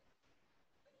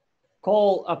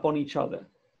call upon each other.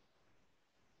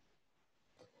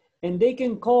 and they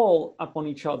can call upon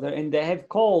each other, and they have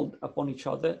called upon each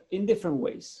other in different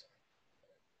ways.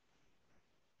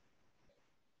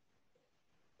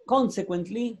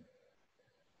 Consequently,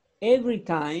 every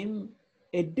time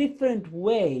a different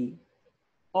way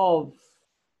of,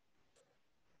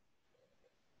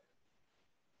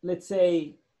 let's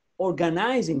say,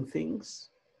 organizing things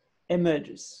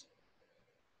emerges.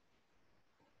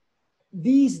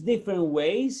 These different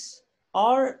ways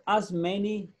are as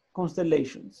many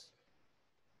constellations.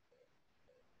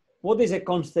 What is a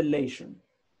constellation?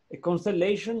 A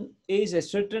constellation is a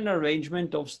certain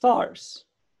arrangement of stars,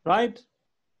 right?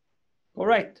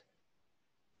 Correct.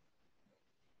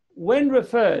 When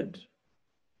referred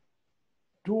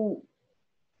to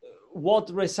what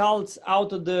results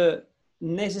out of the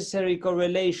necessary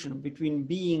correlation between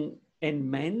being and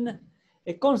men,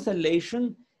 a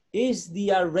constellation is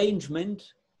the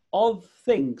arrangement of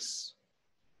things.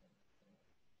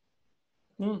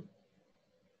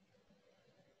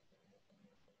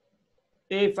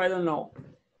 If, I don't know,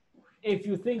 if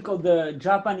you think of the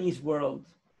Japanese world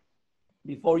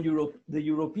before the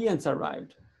Europeans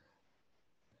arrived,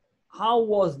 how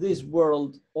was this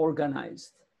world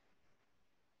organized?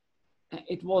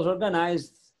 It was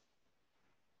organized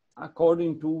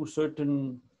according to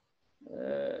certain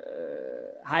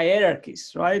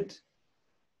hierarchies, right?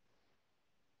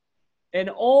 And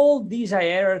all these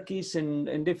hierarchies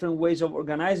and different ways of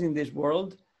organizing this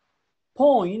world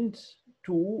point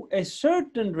to a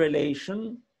certain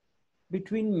relation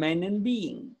between man and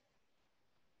being,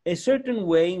 a certain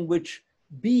way in which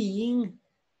being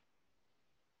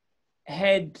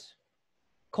had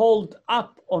called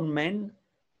up on men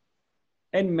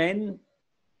and men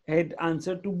had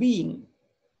answered to being.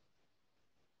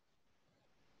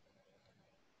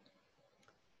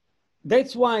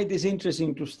 That's why it is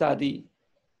interesting to study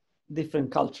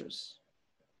different cultures,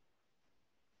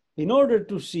 in order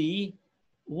to see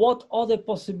what other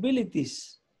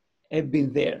possibilities have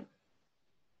been there.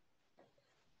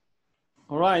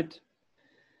 All right.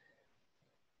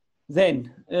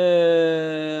 Then,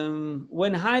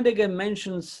 when Heidegger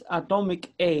mentions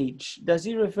atomic age, does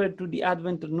he refer to the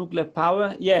advent of nuclear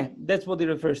power? Yeah, that's what he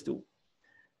refers to.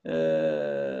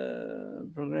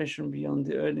 Progression beyond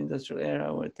the early industrial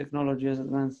era, where technology has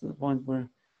advanced to the point where,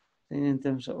 in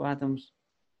terms of atoms.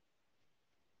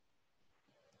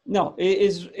 No, it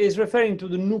is referring to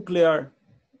the nuclear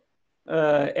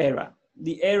era,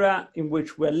 the era in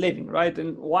which we're living, right?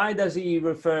 And why does he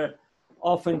refer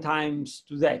oftentimes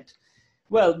to that?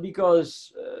 Well,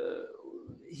 because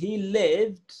he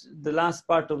lived the last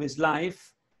part of his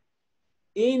life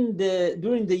during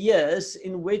the years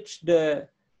in which the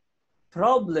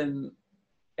problem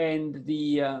and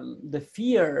the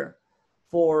fear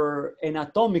for an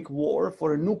atomic war,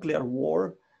 for a nuclear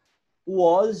war,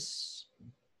 was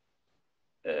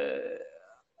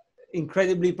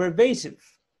incredibly pervasive.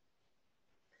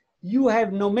 You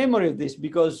have no memory of this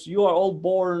because you are all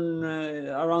born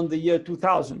around the year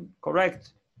 2000,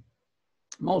 correct?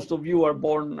 Most of you are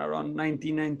born around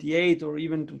 1998 or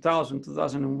even 2000,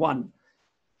 2001.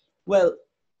 Well,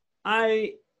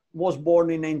 I was born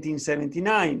in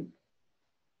 1979.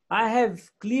 I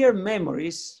have clear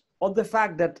memories of the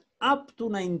fact that up to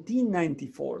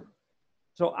 1994,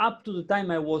 so up to the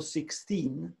time I was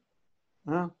 16,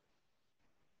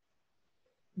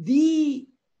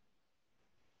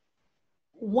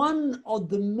 one of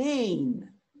the main,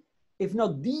 if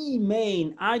not the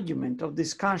main argument of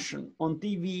discussion on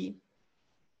TV,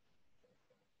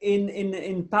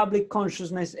 in public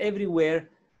consciousness everywhere,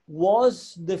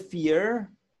 was the fear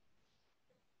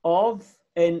of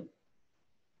an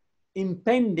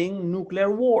impending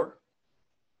nuclear war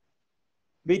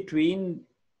between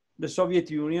the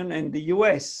Soviet Union and the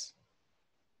US.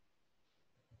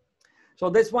 So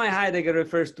that's why Heidegger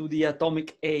refers to the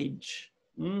atomic age.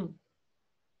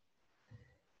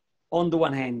 On the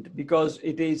one hand, because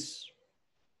it is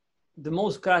the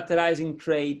most characterizing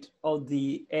trait of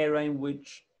the era in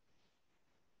which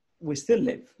we still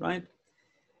live, right?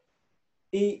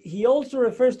 He also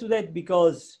refers to that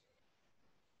because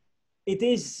it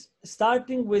is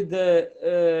starting with the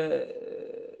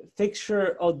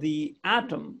fixture of the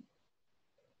atom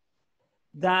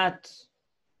that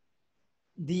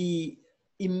the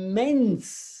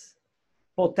immense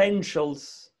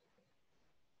potentials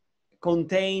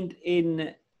contained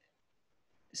in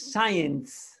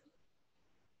science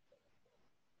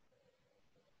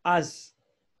as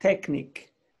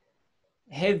technique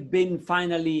have been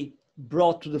finally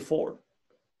brought to the fore.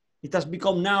 It has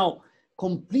become now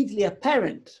completely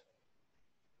apparent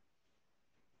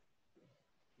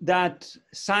that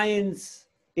science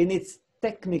in its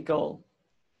technical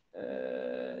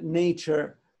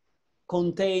nature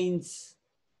contains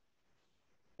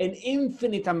an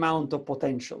infinite amount of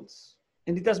potentials.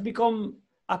 And it has become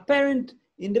apparent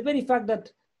in the very fact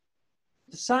that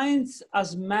science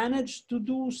has managed to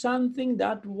do something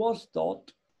that was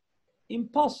thought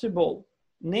impossible,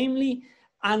 namely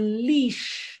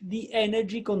unleash the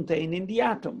energy contained in the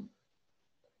atom.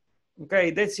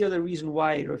 Okay, that's the other reason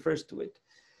why it refers to it.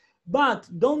 But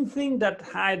don't think that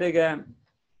Heidegger,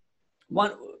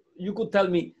 you could tell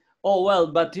me, oh, well,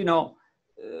 but you know,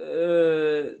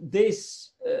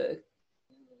 this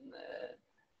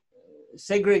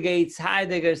segregates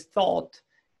Heidegger's thought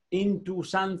into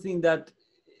something that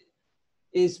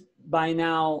is by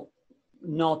now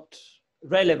not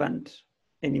relevant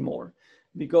anymore,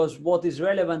 because what is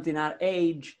relevant in our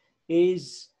age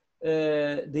is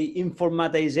the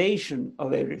informatization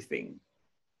of everything,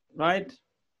 right?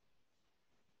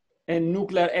 And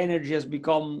nuclear energy has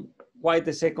become quite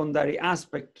a secondary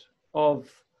aspect of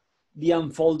the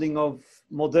unfolding of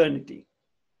modernity.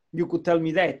 You could tell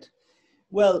me that.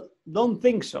 Well, don't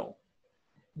think so,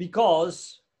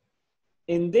 because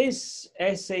in this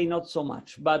essay, not so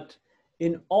much, but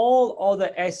in all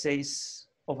other essays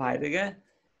of Heidegger,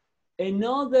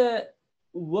 another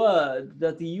word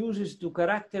that he uses to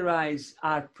characterize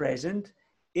our present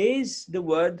is the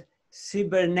word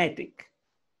cybernetic.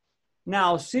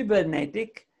 Now,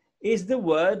 cybernetic is the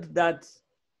word that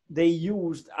they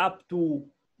used up to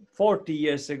 40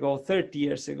 years ago, 30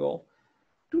 years ago,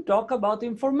 to talk about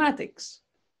informatics.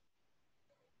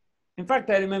 In fact,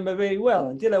 I remember very well,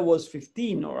 until I was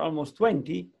 15 or almost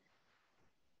 20,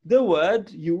 the word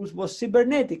used was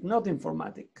cybernetic, not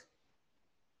informatic.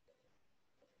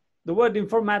 The word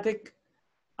informatic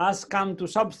has come to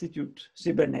substitute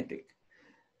cybernetic.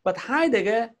 But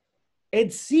Heidegger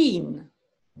had seen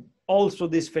also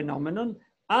this phenomenon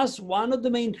as one of the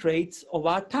main traits of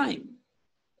our time.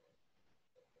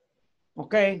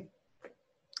 Okay?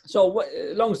 So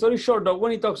long story short, though,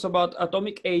 when he talks about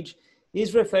atomic age,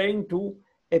 he's referring to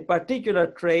a particular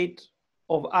trait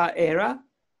of our era,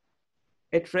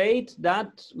 a trait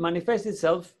that manifests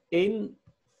itself in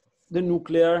the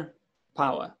nuclear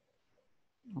power.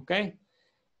 Okay?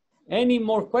 Any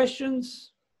more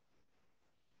questions?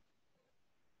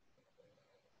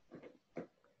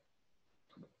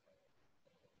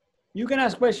 You can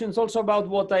ask questions also about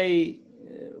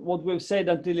what we've said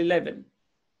until 11.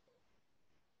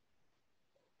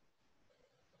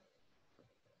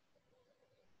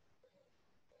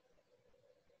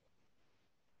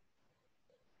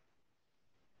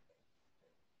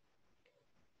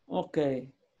 Okay.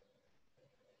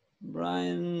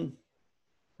 Brian,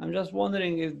 I'm just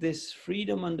wondering if this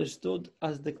freedom understood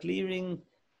as the clearing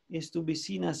is to be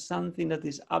seen as something that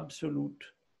is absolute,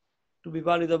 to be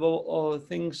valid above all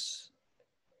things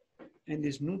and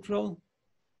is neutral.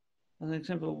 As an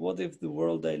example, what if the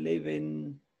world I live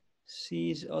in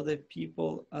sees other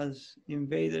people as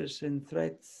invaders and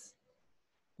threats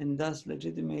and thus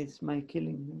legitimates my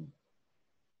killing them?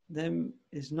 Them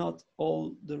is not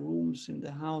all the rooms in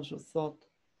the house of thought.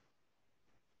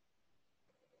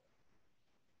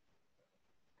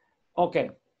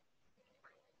 Okay.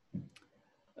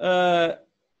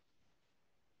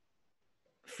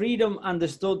 Freedom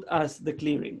understood as the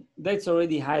clearing. That's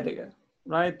already Heidegger,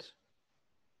 right?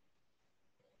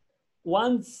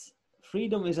 Once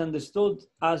freedom is understood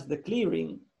as the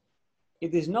clearing,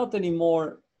 it is not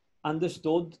anymore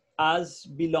understood as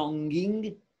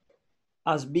belonging,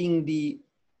 as being the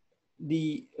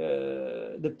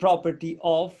property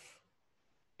of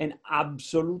an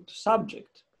absolute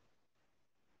subject.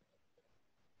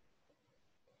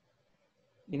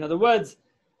 In other words,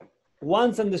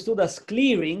 once understood as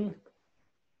clearing,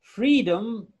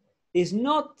 freedom is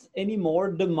not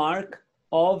anymore the mark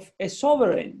of a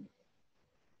sovereign.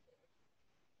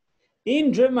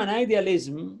 In German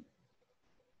idealism,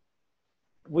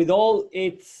 with all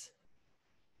its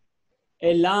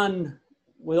elan,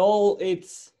 with all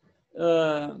its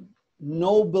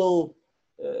noble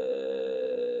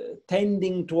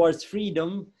tending towards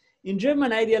freedom, in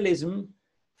German idealism,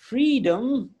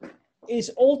 freedom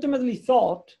is ultimately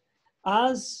thought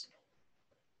as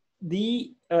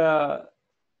the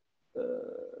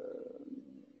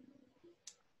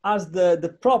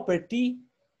property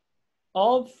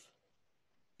of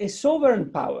a sovereign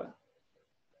power.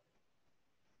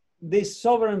 This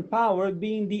sovereign power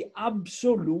being the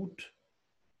absolute,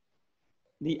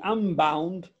 the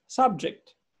unbound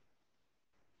subject.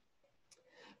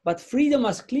 But freedom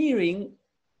as clearing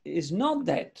is not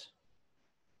that.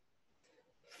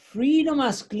 Freedom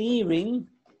as clearing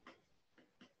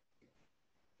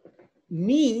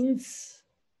means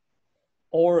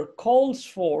or calls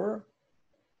for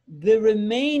the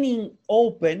remaining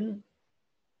open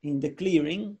in the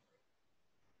clearing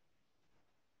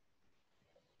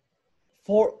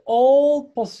for all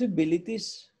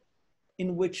possibilities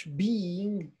in which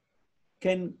being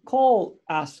can call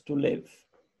us to live.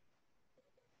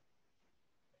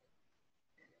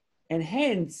 And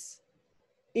hence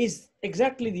is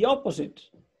exactly the opposite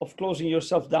of closing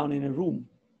yourself down in a room.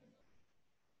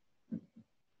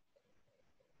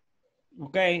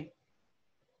 Okay?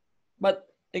 But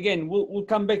again, we'll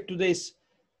come back to this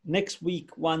next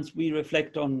week once we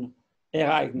reflect on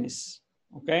Ereignis.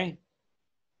 Okay?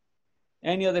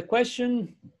 Any other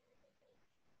question?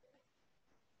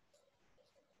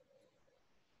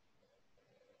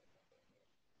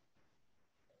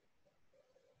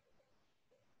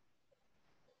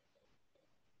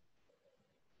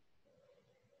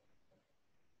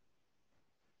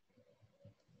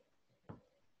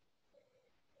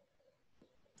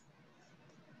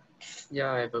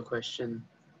 Yeah, I have a question.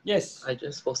 Yes. I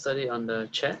just posted it on the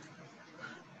chat.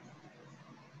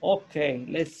 Okay,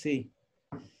 let's see.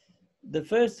 The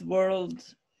first world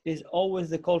is always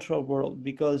the cultural world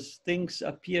because things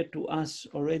appear to us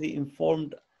already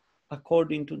informed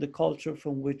according to the culture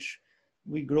from which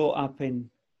we grow up in.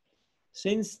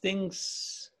 Since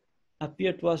things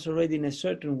appear to us already in a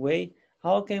certain way,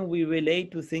 how can we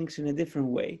relate to things in a different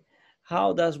way?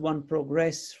 How does one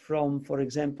progress from, for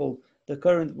example, the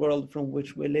current world from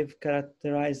which we live,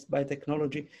 characterized by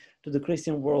technology, to the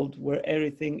Christian world where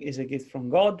everything is a gift from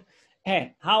God?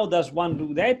 How does one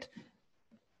do that?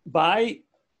 By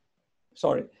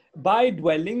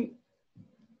dwelling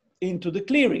into the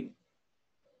clearing.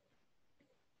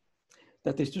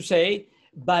 That is to say,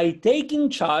 by taking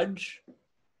charge,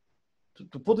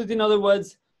 to put it in other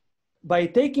words, by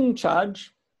taking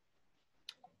charge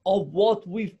of what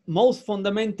we most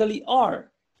fundamentally are.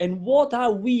 And what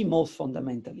are we most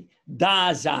fundamentally?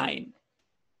 Dasein.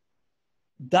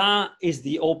 Da is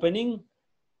the opening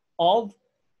of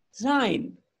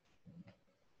Sein.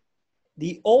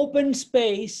 The open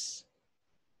space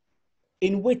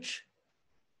in which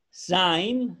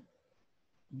Sein,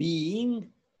 being,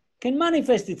 can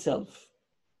manifest itself.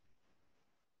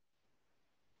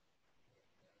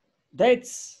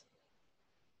 That's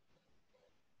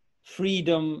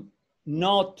freedom,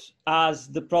 not as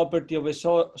the property of a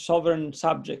sovereign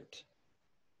subject,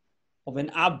 of an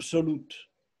absolute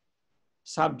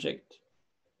subject,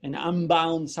 an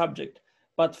unbound subject,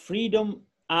 but freedom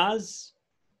as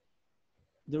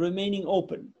the remaining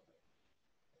open.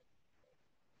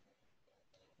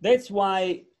 That's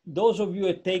why those of you who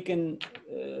have taken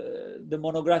the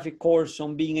monographic course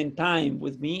on being in time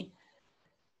with me,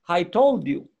 I told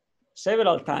you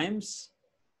several times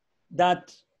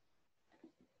that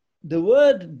the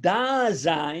word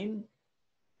Dasein,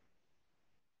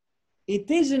 it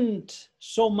isn't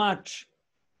so much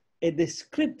a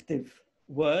descriptive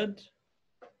word,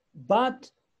 but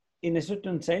in a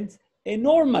certain sense, a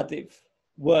normative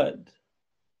word.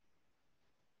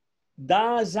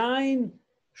 Dasein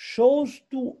shows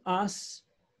to us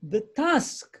the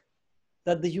task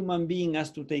that the human being has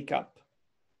to take up.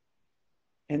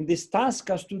 And this task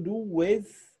has to do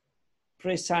with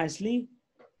precisely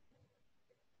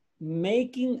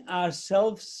making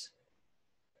ourselves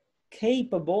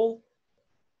capable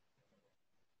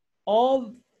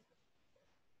of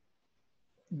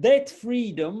that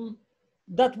freedom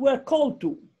that we're called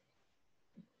to,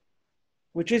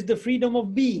 which is the freedom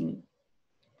of being.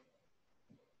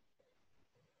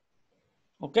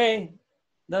 Okay,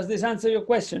 does this answer your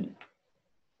question?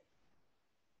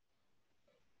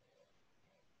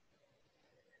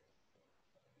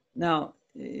 Now,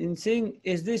 in saying,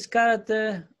 is this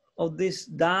character of this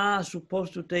Da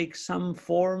supposed to take some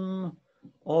form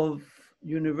of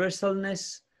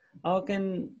universalness? How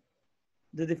can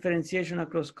the differentiation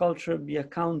across culture be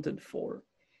accounted for?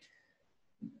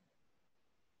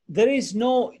 There is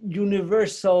no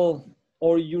universal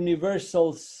or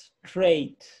universals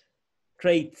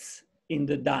traits in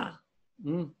the Da.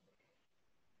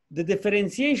 The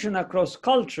differentiation across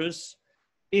cultures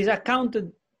is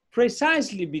accounted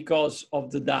precisely because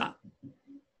of the Da,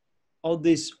 of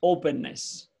this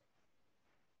openness,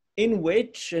 in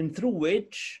which and through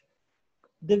which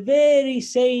the very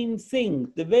same thing,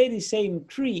 the very same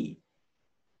tree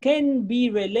can be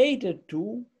related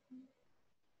to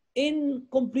in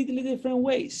completely different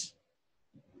ways.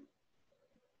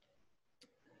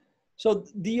 So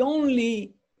the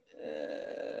only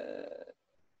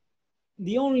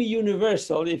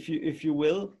universal, if you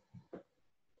will,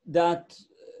 that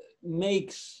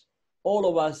makes all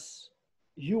of us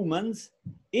humans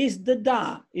is the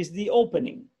Da, is the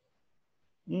opening.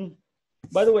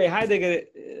 By the way,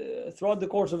 Heidegger, throughout the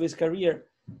course of his career,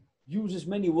 uses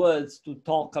many words to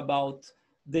talk about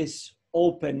this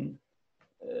open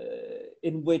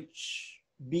in which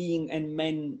being and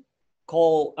men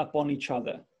call upon each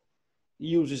other. He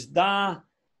uses da,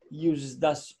 he uses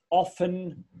das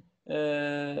offen,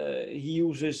 he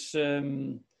uses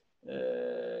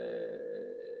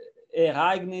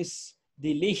Ereignis,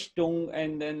 die Lichtung,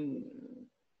 and then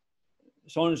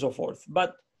so on and so forth.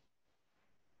 But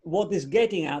what is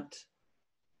getting at,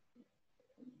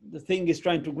 the thing is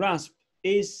trying to grasp,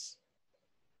 is,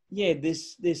 yeah,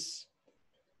 this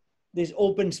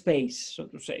open space, so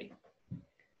to say.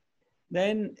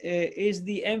 Then is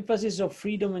the emphasis of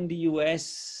freedom in the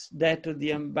US that of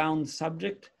the unbound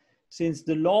subject, since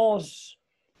the laws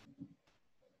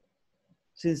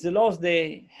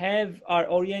they have are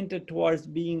oriented towards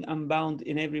being unbound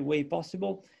in every way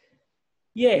possible?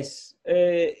 Yes,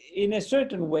 in a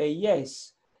certain way,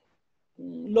 yes.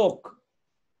 Look,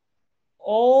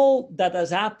 all that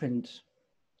has happened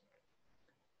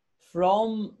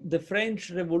from the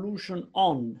French Revolution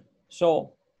on,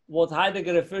 so what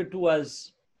Heidegger referred to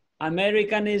as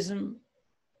Americanism,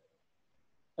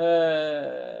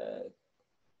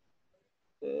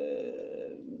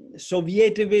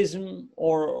 Sovietivism,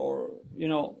 or you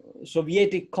know,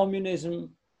 Sovietic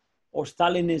communism or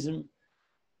Stalinism.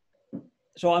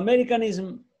 So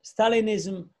Americanism,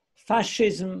 Stalinism,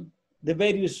 fascism, the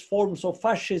various forms of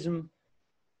fascism.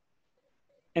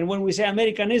 And when we say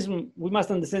Americanism, we must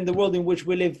understand the world in which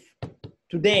we live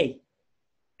today.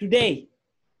 Today.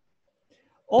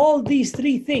 All these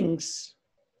three things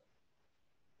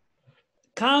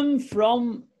come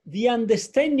from the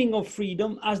understanding of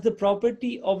freedom as the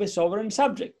property of a sovereign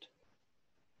subject.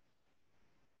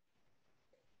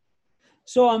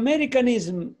 So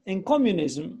Americanism and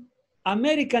communism,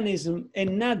 Americanism and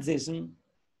Nazism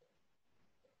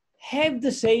have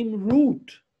the same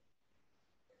root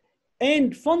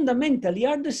and fundamentally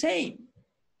are the same.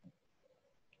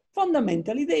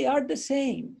 Fundamentally, they are the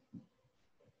same.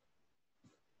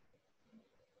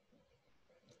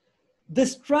 The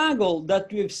struggle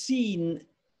that we have seen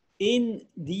in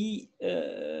the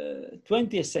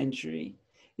 20th century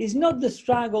is not the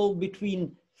struggle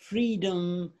between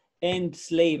freedom and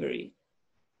slavery,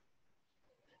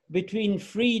 between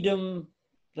freedom,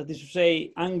 that is to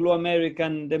say,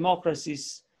 Anglo-American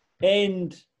democracies,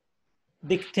 and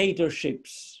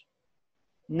dictatorships,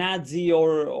 Nazi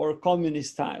or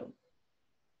communist style.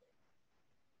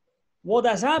 What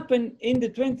has happened in the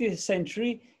 20th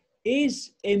century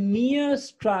is a mere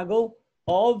struggle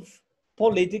of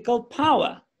political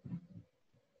power.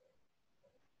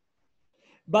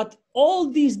 But all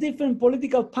these different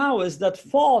political powers that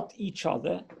fought each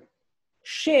other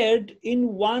shared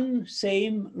in one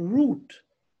same root,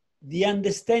 the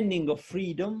understanding of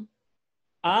freedom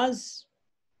as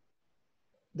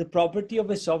the property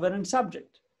of a sovereign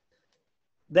subject.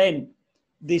 Then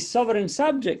the sovereign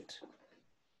subject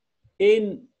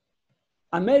in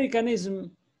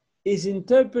Americanism is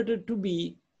interpreted to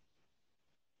be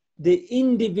the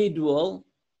individual,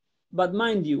 but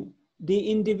mind you, the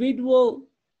individual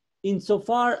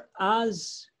insofar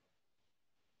as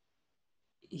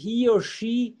he or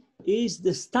she is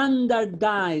the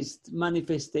standardized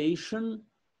manifestation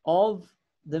of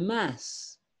the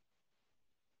mass.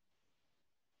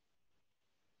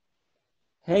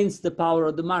 Hence the power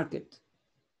of the market.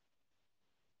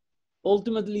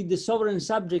 Ultimately, the sovereign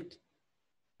subject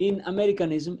in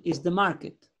Americanism is the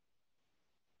market.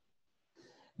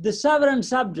 The sovereign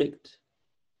subject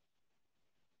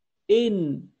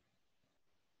in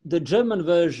the German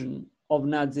version of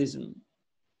Nazism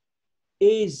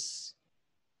is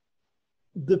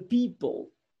the people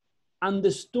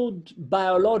understood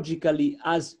biologically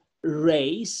as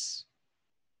race,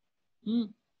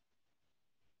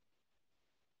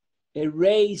 a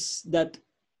race that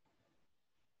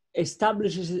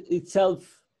establishes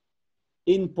itself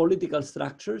in political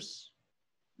structures,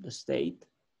 the state.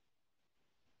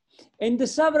 And the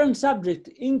sovereign subject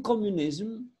in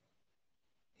communism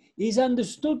is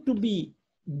understood to be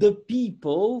the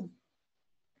people,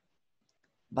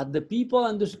 but the people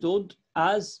understood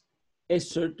as a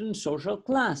certain social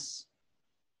class.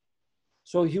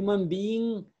 So human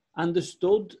being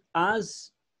understood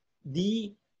as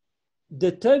the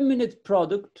determinate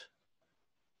product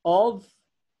of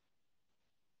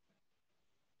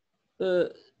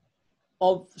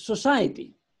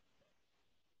society.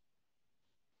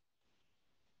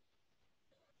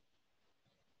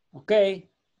 Okay?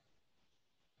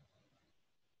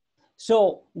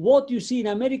 So what you see in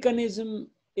Americanism,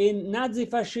 in Nazi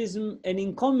fascism, and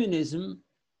in communism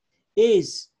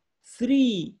is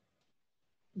three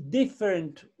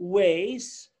different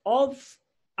ways of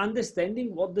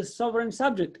understanding what the sovereign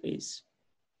subject is.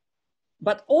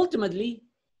 But ultimately,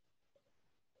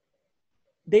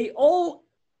 they all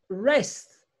rest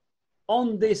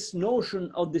on this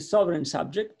notion of the sovereign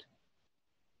subject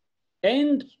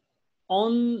and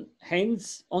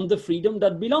hence on the freedom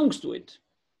that belongs to it.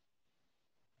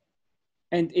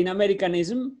 And in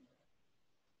Americanism,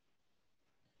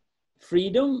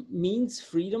 freedom means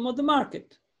freedom of the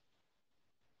market.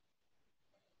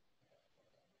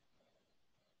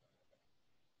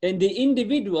 And the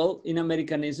individual in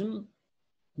Americanism,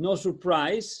 no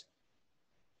surprise,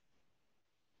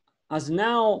 has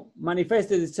now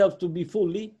manifested itself to be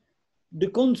fully the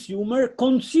consumer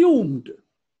consumed.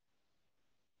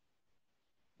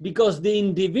 Because the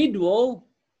individual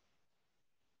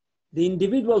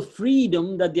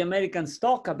freedom that the Americans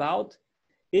talk about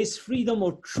is freedom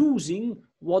of choosing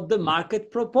what the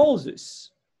market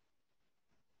proposes.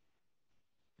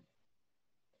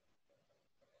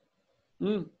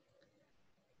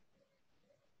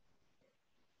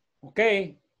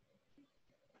 Okay.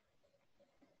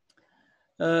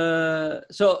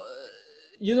 So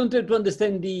you don't have to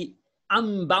understand the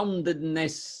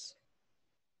unboundedness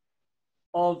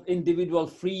of individual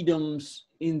freedoms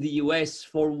in the US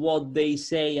for what they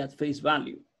say at face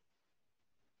value.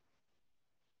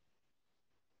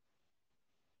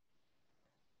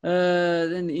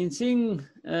 Then in seeing,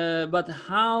 but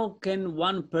how can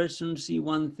one person see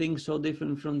one thing so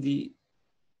different from the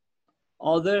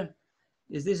other?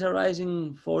 Is this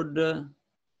arising for the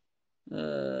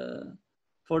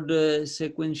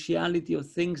sequentiality of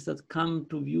things that come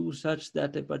to view such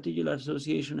that a particular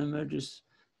association emerges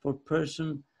for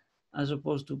person as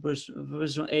opposed to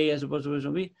person A as opposed to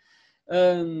person B?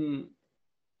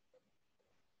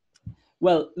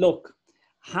 Well, look,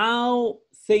 how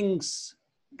things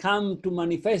come to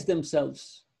manifest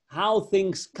themselves, how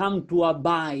things come to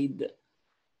abide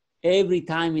every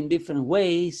time in different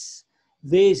ways,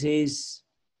 this is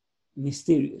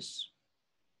mysterious.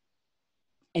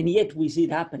 And yet we see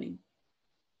it happening.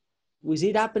 We see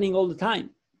it happening all the time.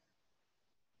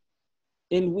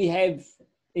 And we have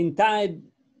entire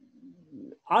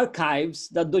archives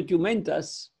that document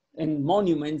us, and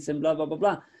monuments and blah, blah, blah,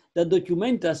 blah, that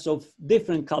document us of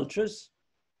different cultures.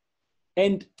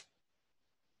 And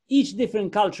each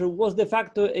different culture was de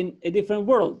facto in a different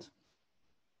world.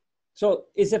 So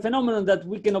it's a phenomenon that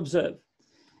we can observe.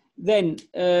 Then,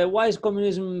 why is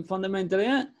communism fundamentally?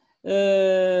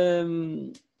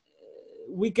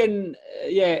 We can,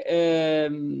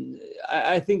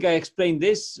 I think I explained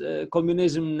this,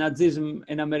 communism, Nazism,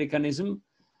 and Americanism.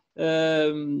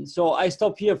 So I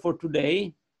stop here for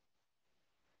today.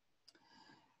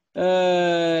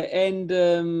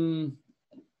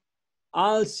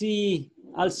 I'll see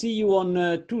you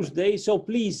on Tuesday. So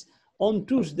please, on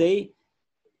Tuesday,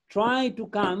 try to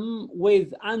come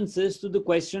with answers to the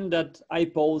question that I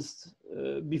posed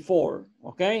before,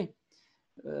 okay?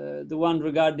 The one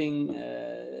regarding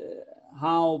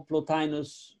how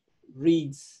Plotinus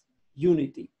reads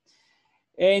unity.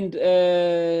 And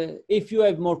if you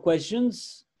have more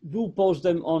questions, do post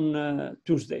them on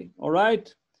Tuesday, all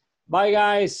right? Bye,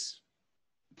 guys.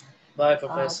 Bye,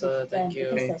 Professor. Thank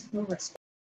you.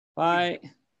 Bye.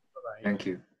 Thank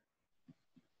you.